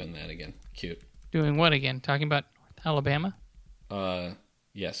 you're doing that again. Cute. Doing what again? Talking about North Alabama?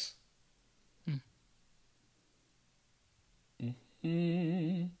 Yes.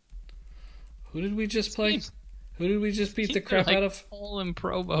 Who did we just play? Who did we just beat the crap out of? Cole and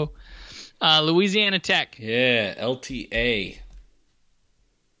Provo. Louisiana Tech. Yeah, LTA.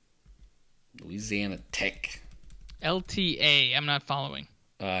 Louisiana Tech. LTA. I'm not following.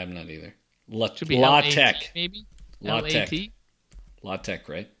 I'm not either. Should be La LAT, Tech. maybe? La LAT? Tech. La Tech,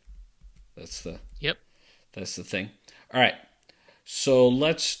 right? That's the thing. All right. So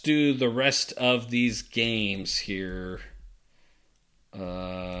let's do the rest of these games here.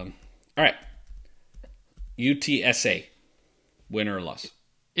 All right. UTSA. Win or loss?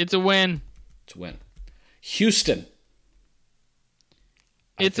 It's a win. It's a win. Houston.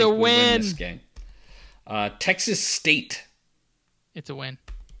 It's a win. This game. Texas State. It's a win.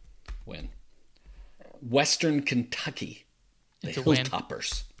 Win. Western Kentucky. The It's a win.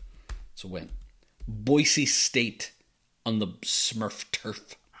 Hilltoppers. It's a win. Boise State on the Smurf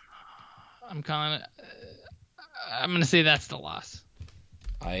turf. I'm calling it. I'm going to say that's the loss.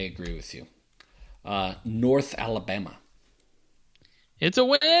 I agree with you. North Alabama. It's a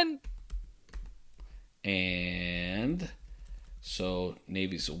win. And so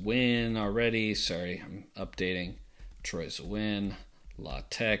Navy's a win already. Sorry, I'm updating. Troy's a win. La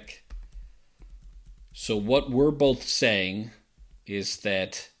Tech. So what we're both saying is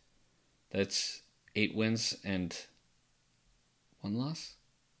that that's 8 wins and 1 loss?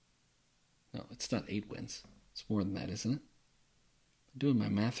 No, it's not 8 wins. It's more than that, isn't it? I'm doing my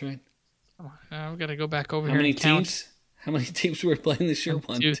math right? Come on, I've got to go back over How here many and count. teams? How many teams were playing this year?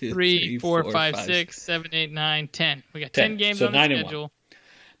 1, 2, 3, 4, 5, 6, 7, 8, 9, 10. We got 10 games So on the 9 and schedule.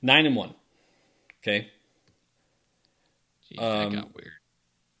 9 and 1. Okay. Jeez, that got weird.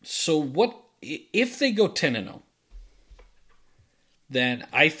 So what if they go 10-0? Then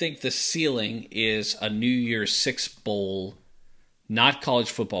I think the ceiling is a New Year's Six bowl, not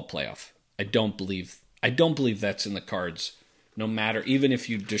college football playoff. I don't believe that's in the cards. No matter, even if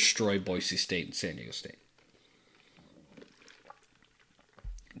you destroy Boise State and San Diego State.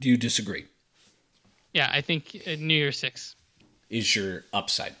 Do you disagree? Yeah, I think New Year's 6 is your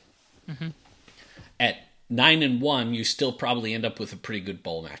upside. Mm-hmm. At 9-1, you still probably end up with a pretty good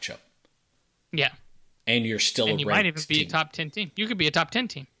bowl matchup. Yeah. And you're still and a you ranked might even be team. a top 10 team. You could be a top 10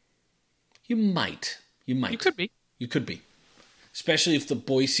 team. You might. You could be. You could be. Especially if the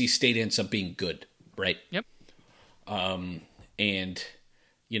Boise State ends up being good, right? Yep. And,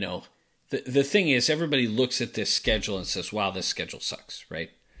 you know, the thing is, everybody looks at this schedule and says, wow, this schedule sucks,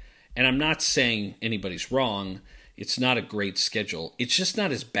 right? And I'm not saying anybody's wrong. It's not a great schedule. It's just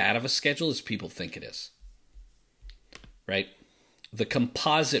not as bad of a schedule as people think it is, right? The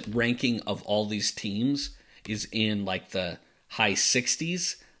composite ranking of all these teams is in like the high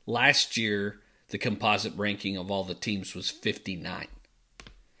 60s. Last year, the composite ranking of all the teams was 59.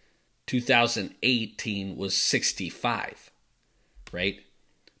 2018 was 65, right?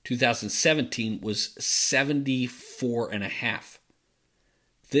 2017 was 74.5.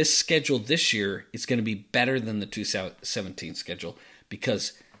 This schedule this year is going to be better than the 2017 schedule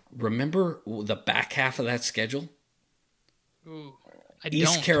because remember the back half of that schedule? Ooh,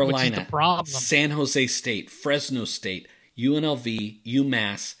 East Carolina, which is the problem. San Jose State, Fresno State, UNLV,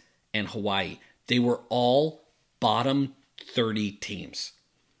 UMass, and Hawaii. They were all bottom 30 teams.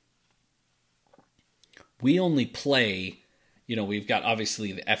 We only play, you know, we've got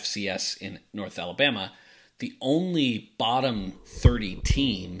obviously the FCS in North Alabama. The only bottom 30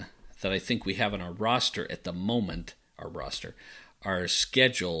 team that I think we have on our roster at the moment, our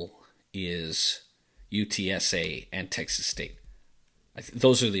schedule is UTSA and Texas State.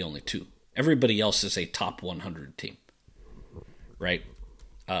 Those are the only two. Everybody else is a top 100 team, right?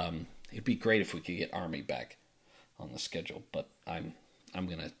 It'd be great if we could get Army back on the schedule, but I'm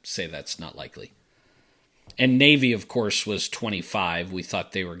going to say that's not likely. And Navy, of course, was 25. We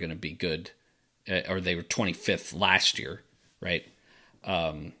thought they were going to be good, or they were 25th last year, right?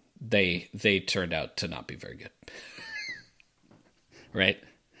 they turned out to not be very good. Right?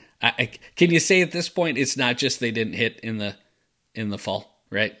 Can you say at this point it's not just they didn't hit in the fall,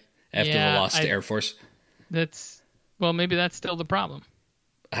 right? After the loss to Air Force. Maybe that's still the problem.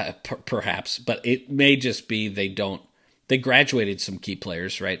 Perhaps, but it may just be they graduated some key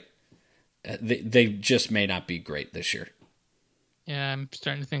players, right? They just may not be great this year. Yeah, I'm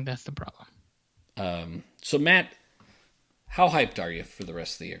starting to think that's the problem. So Matt, how hyped are you for the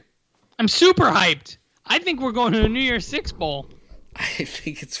rest of the year? I'm super hyped. I think we're going to a New Year's Six Bowl. I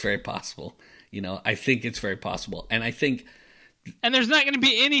think it's very possible. I think it's very possible. And I think... And there's not going to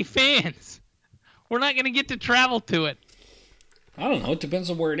be any fans. We're not going to get to travel to it. I don't know. It depends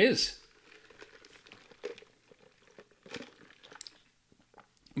on where it is.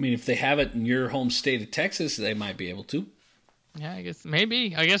 I mean, if they have it in your home state of Texas, they might be able to. Yeah, I guess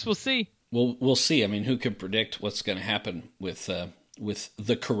maybe. I guess we'll see. We'll see. I mean, who can predict what's going to happen with the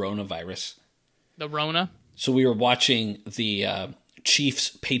coronavirus? The Rona. So we were watching the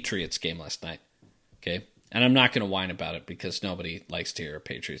Chiefs-Patriots game last night, okay? And I'm not going to whine about it because nobody likes to hear a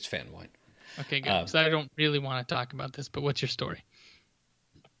Patriots fan whine. Okay, good. So I don't really want to talk about this, but what's your story?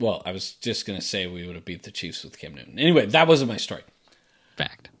 Well, I was just going to say we would have beat the Chiefs with Cam Newton. Anyway, that wasn't my story.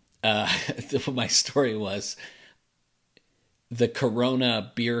 Fact. My story was the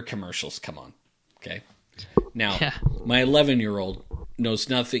Corona beer commercials come on, okay? Now, my 11-year-old knows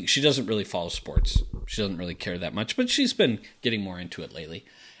nothing. She doesn't really follow sports. She doesn't really care that much, but she's been getting more into it lately.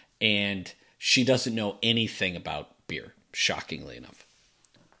 And she doesn't know anything about beer, shockingly enough.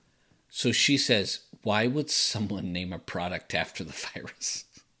 So she says, why would someone name a product after the virus?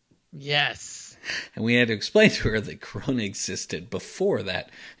 Yes. And we had to explain to her that Corona existed before that.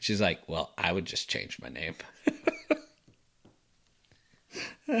 She's like, well, I would just change my name.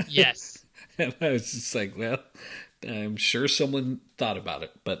 Yes. And I was just like, well, I'm sure someone thought about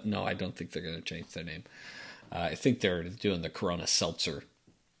it, but no, I don't think they're going to change their name. I think they're doing the Corona Seltzer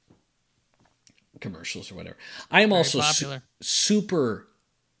commercials or whatever. I am very also super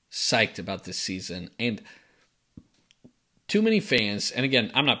psyched about this season, and too many fans, and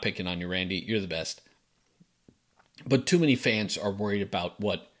again, I'm not picking on you, Randy, you're the best, but too many fans are worried about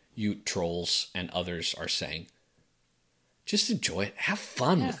what you trolls and others are saying. Just enjoy it. Have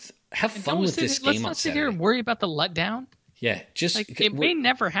fun with this game on Saturday. Let's not sit here and worry about the letdown. Yeah, it may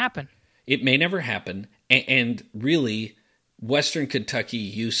never happen. It may never happen, and really, Western Kentucky,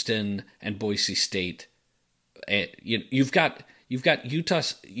 Houston, and Boise State. You've got Utah,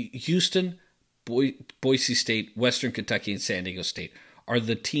 Houston, Boise State, Western Kentucky, and San Diego State are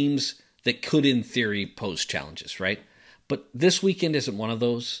the teams that could, in theory, pose challenges, right? But this weekend isn't one of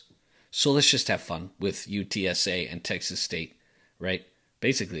those. So let's just have fun with UTSA and Texas State, right?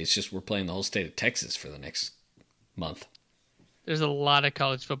 Basically, it's just we're playing the whole state of Texas for the next month. There's a lot of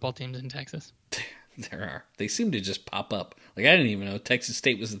college football teams in Texas. There are. They seem to just pop up. Like, I didn't even know Texas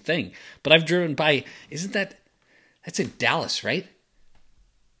State was a thing. But I've driven by, that's in Dallas, right?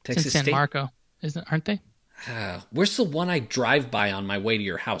 Texas State? San Marco, aren't they? Where's the one I drive by on my way to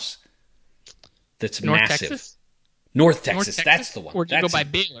your house? That's North massive. Texas? North Texas, that's the one. Or do you go by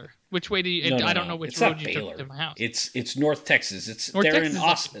Baylor? Which way do you? No, I don't know which road you took to my house. It's North Texas. They're in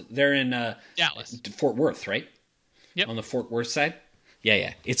Austin. They're in Dallas, Fort Worth, right? Yep. On the Fort Worth side.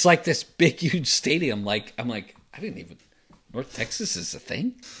 Yeah. It's like this big, huge stadium. Like I'm like, I didn't even. North Texas is a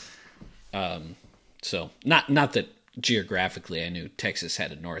thing. So not that geographically I knew Texas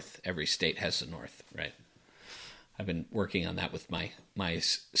had a north. Every state has a north, right? I've been working on that with my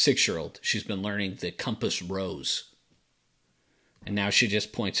 6-year-old. She's been learning the compass rose. And now she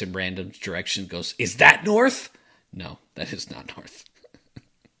just points in random direction and goes, is that north? No, that is not north.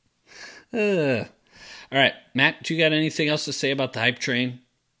 All right, Matt, do you got anything else to say about the hype train?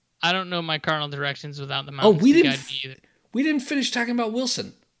 I don't know my cardinal directions without the mountains. Oh, we didn't finish talking about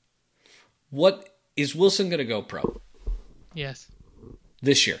Wilson. What is Wilson going to go pro? Yes.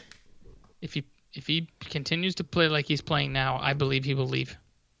 This year. If he continues to play like he's playing now, I believe he will leave.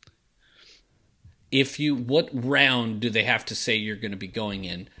 What round do they have to say you're going to be going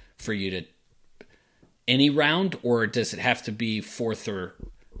in for you to any round, or does it have to be fourth or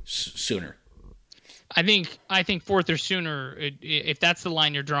sooner? I think fourth or sooner. If that's the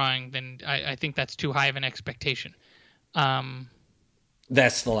line you're drawing, then I think that's too high of an expectation.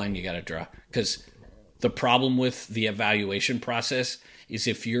 That's the line you got to draw, because the problem with the evaluation process is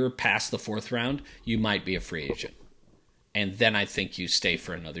if you're past the fourth round, you might be a free agent. And then I think you stay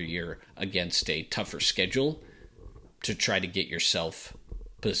for another year against a tougher schedule to try to get yourself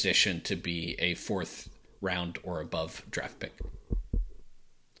positioned to be a fourth round or above draft pick.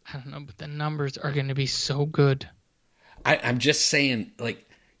 I don't know, but the numbers are going to be so good. I'm just saying, like,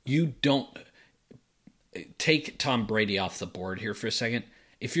 You don't take Tom Brady off the board here for a second.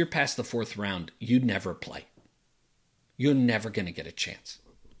 If you're past the 4th round, you never play. You're never going to get a chance.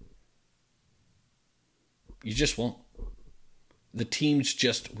 You just won't. The teams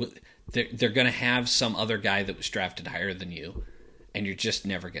just, they're going to have some other guy that was drafted higher than you, and you're just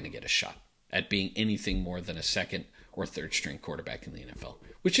never going to get a shot at being anything more than a 2nd or 3rd string quarterback in the NFL,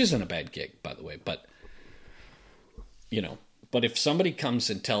 which isn't a bad gig, by the way. But, but if somebody comes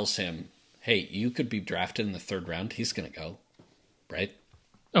and tells him, hey, you could be drafted in the 3rd round, he's going to go, right?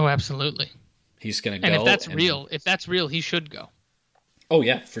 Oh, absolutely. He's going to go. And if that's real, he should go. Oh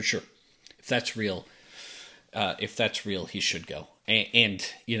yeah, for sure. If that's real, he should go. And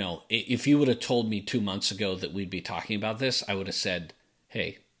if you would have told me 2 months ago that we'd be talking about this, I would have said,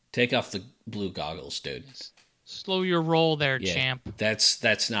 hey, take off the blue goggles, dude. Slow your roll there, champ.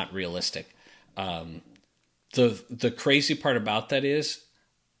 That's not realistic. The crazy part about that is,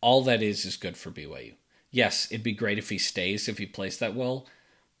 all that is good for BYU. Yes, it'd be great if he stays, if he plays that well,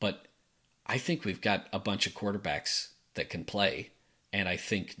 but I think we've got a bunch of quarterbacks that can play, and I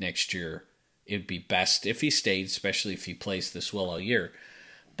think next year it'd be best if he stayed, especially if he plays this well all year.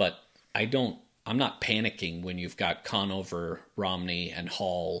 But I'm not panicking when you've got Conover, Romney, and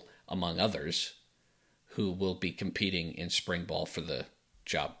Hall, among others, who will be competing in spring ball for the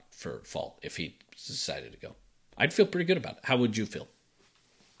job for fall if he decided to go. I'd feel pretty good about it. How would you feel?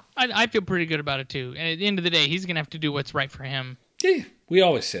 I feel pretty good about it too. And at the end of the day, he's going to have to do what's right for him. Yeah, we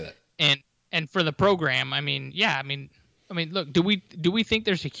always say that. And for the program, look, do we think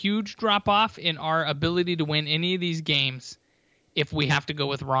there's a huge drop off in our ability to win any of these games if we have to go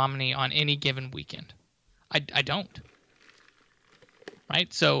with Romney on any given weekend? I don't.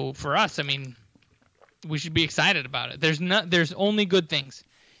 Right? So for us, we should be excited about it. There's only good things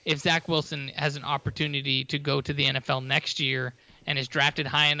if Zach Wilson has an opportunity to go to the NFL next year and is drafted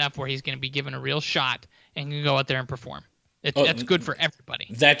high enough where he's going to be given a real shot and can go out there and perform. That's good for everybody.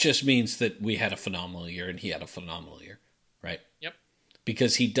 That just means that we had a phenomenal year and he had a phenomenal year, right? Yep.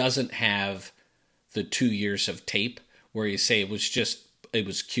 Because he doesn't have the 2 years of tape where you say it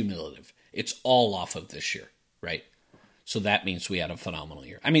was cumulative. It's all off of this year, right? So that means we had a phenomenal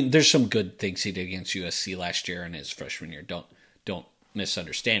year. There's some good things he did against USC last year and his freshman year. Don't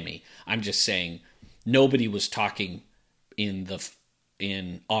misunderstand me. I'm just saying nobody was talking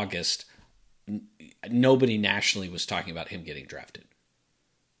in August. Nobody nationally was talking about him getting drafted,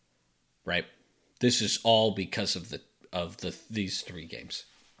 right? This is all because of these 3 games,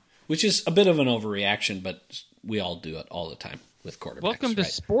 which is a bit of an overreaction, but we all do it all the time with quarterbacks. Welcome to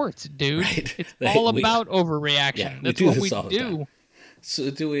sports, dude. Right? It's all about overreaction. Yeah, that's what we do. So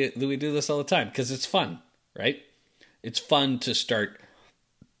do we do this all the time? Because it's fun, right? It's fun to start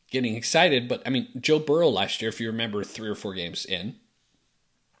getting excited. But Joe Burrow last year, if you remember 3 or 4 games in,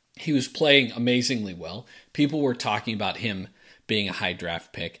 he was playing amazingly well. People were talking about him being a high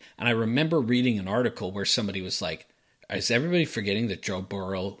draft pick. And I remember reading an article where somebody was like, is everybody forgetting that Joe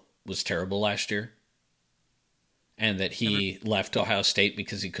Burrow was terrible last year? And that he left Ohio State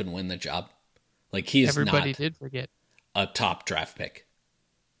because he couldn't win the job? Like, he is everybody not did forget a top draft pick.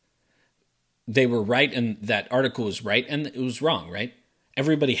 They were right, and that article was right, and it was wrong, right?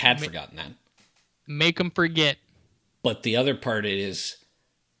 Everybody had forgotten that. Make them forget. But the other part is,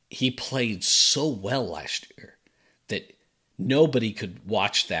 he played so well last year that nobody could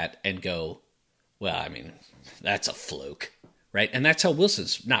watch that and go, well, that's a fluke, right? And that's how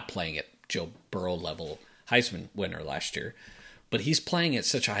Wilson's not playing at Joe Burrow level Heisman winner last year. But he's playing at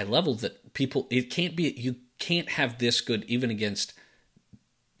such a high level that you can't have this good even against,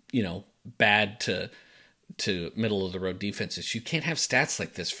 bad to middle of the road defenses. You can't have stats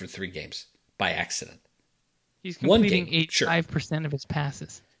like this for 3 games by accident. He's completing 85% of his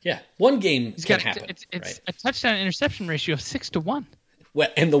passes. Yeah, one game can happen. It's right? a touchdown interception ratio of 6-1. Well,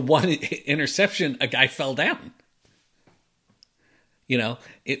 and the one interception, a guy fell down.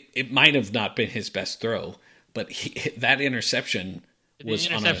 It might have not been his best throw, but that interception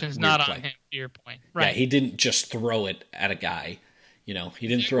was on a weird not play. on him, to your point. Right. Yeah, he didn't just throw it at a guy. He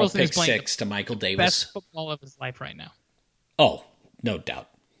didn't throw a pick six to Michael Davis. Best football of his life right now. Oh, no doubt.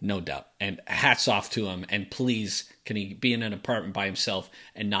 No doubt. And hats off to him. And please, can he be in an apartment by himself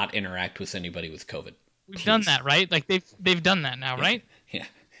and not interact with anybody with COVID? We've done that, right? Like they've done that now, right? Yeah.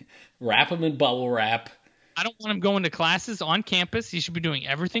 Wrap him in bubble wrap. I don't want him going to classes on campus. He should be doing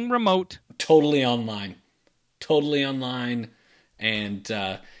everything remote. Totally online. And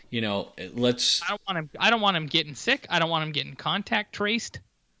let's. I don't want him getting sick. I don't want him getting contact traced.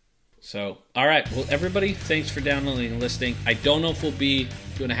 So, all right. Well, everybody, thanks for downloading and listening. I don't know if we'll be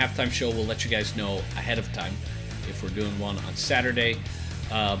doing a halftime show. We'll let you guys know ahead of time if we're doing one on Saturday.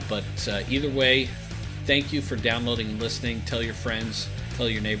 But either way, thank you for downloading and listening. Tell your friends, tell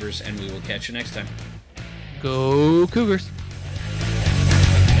your neighbors, and we will catch you next time. Go Cougars.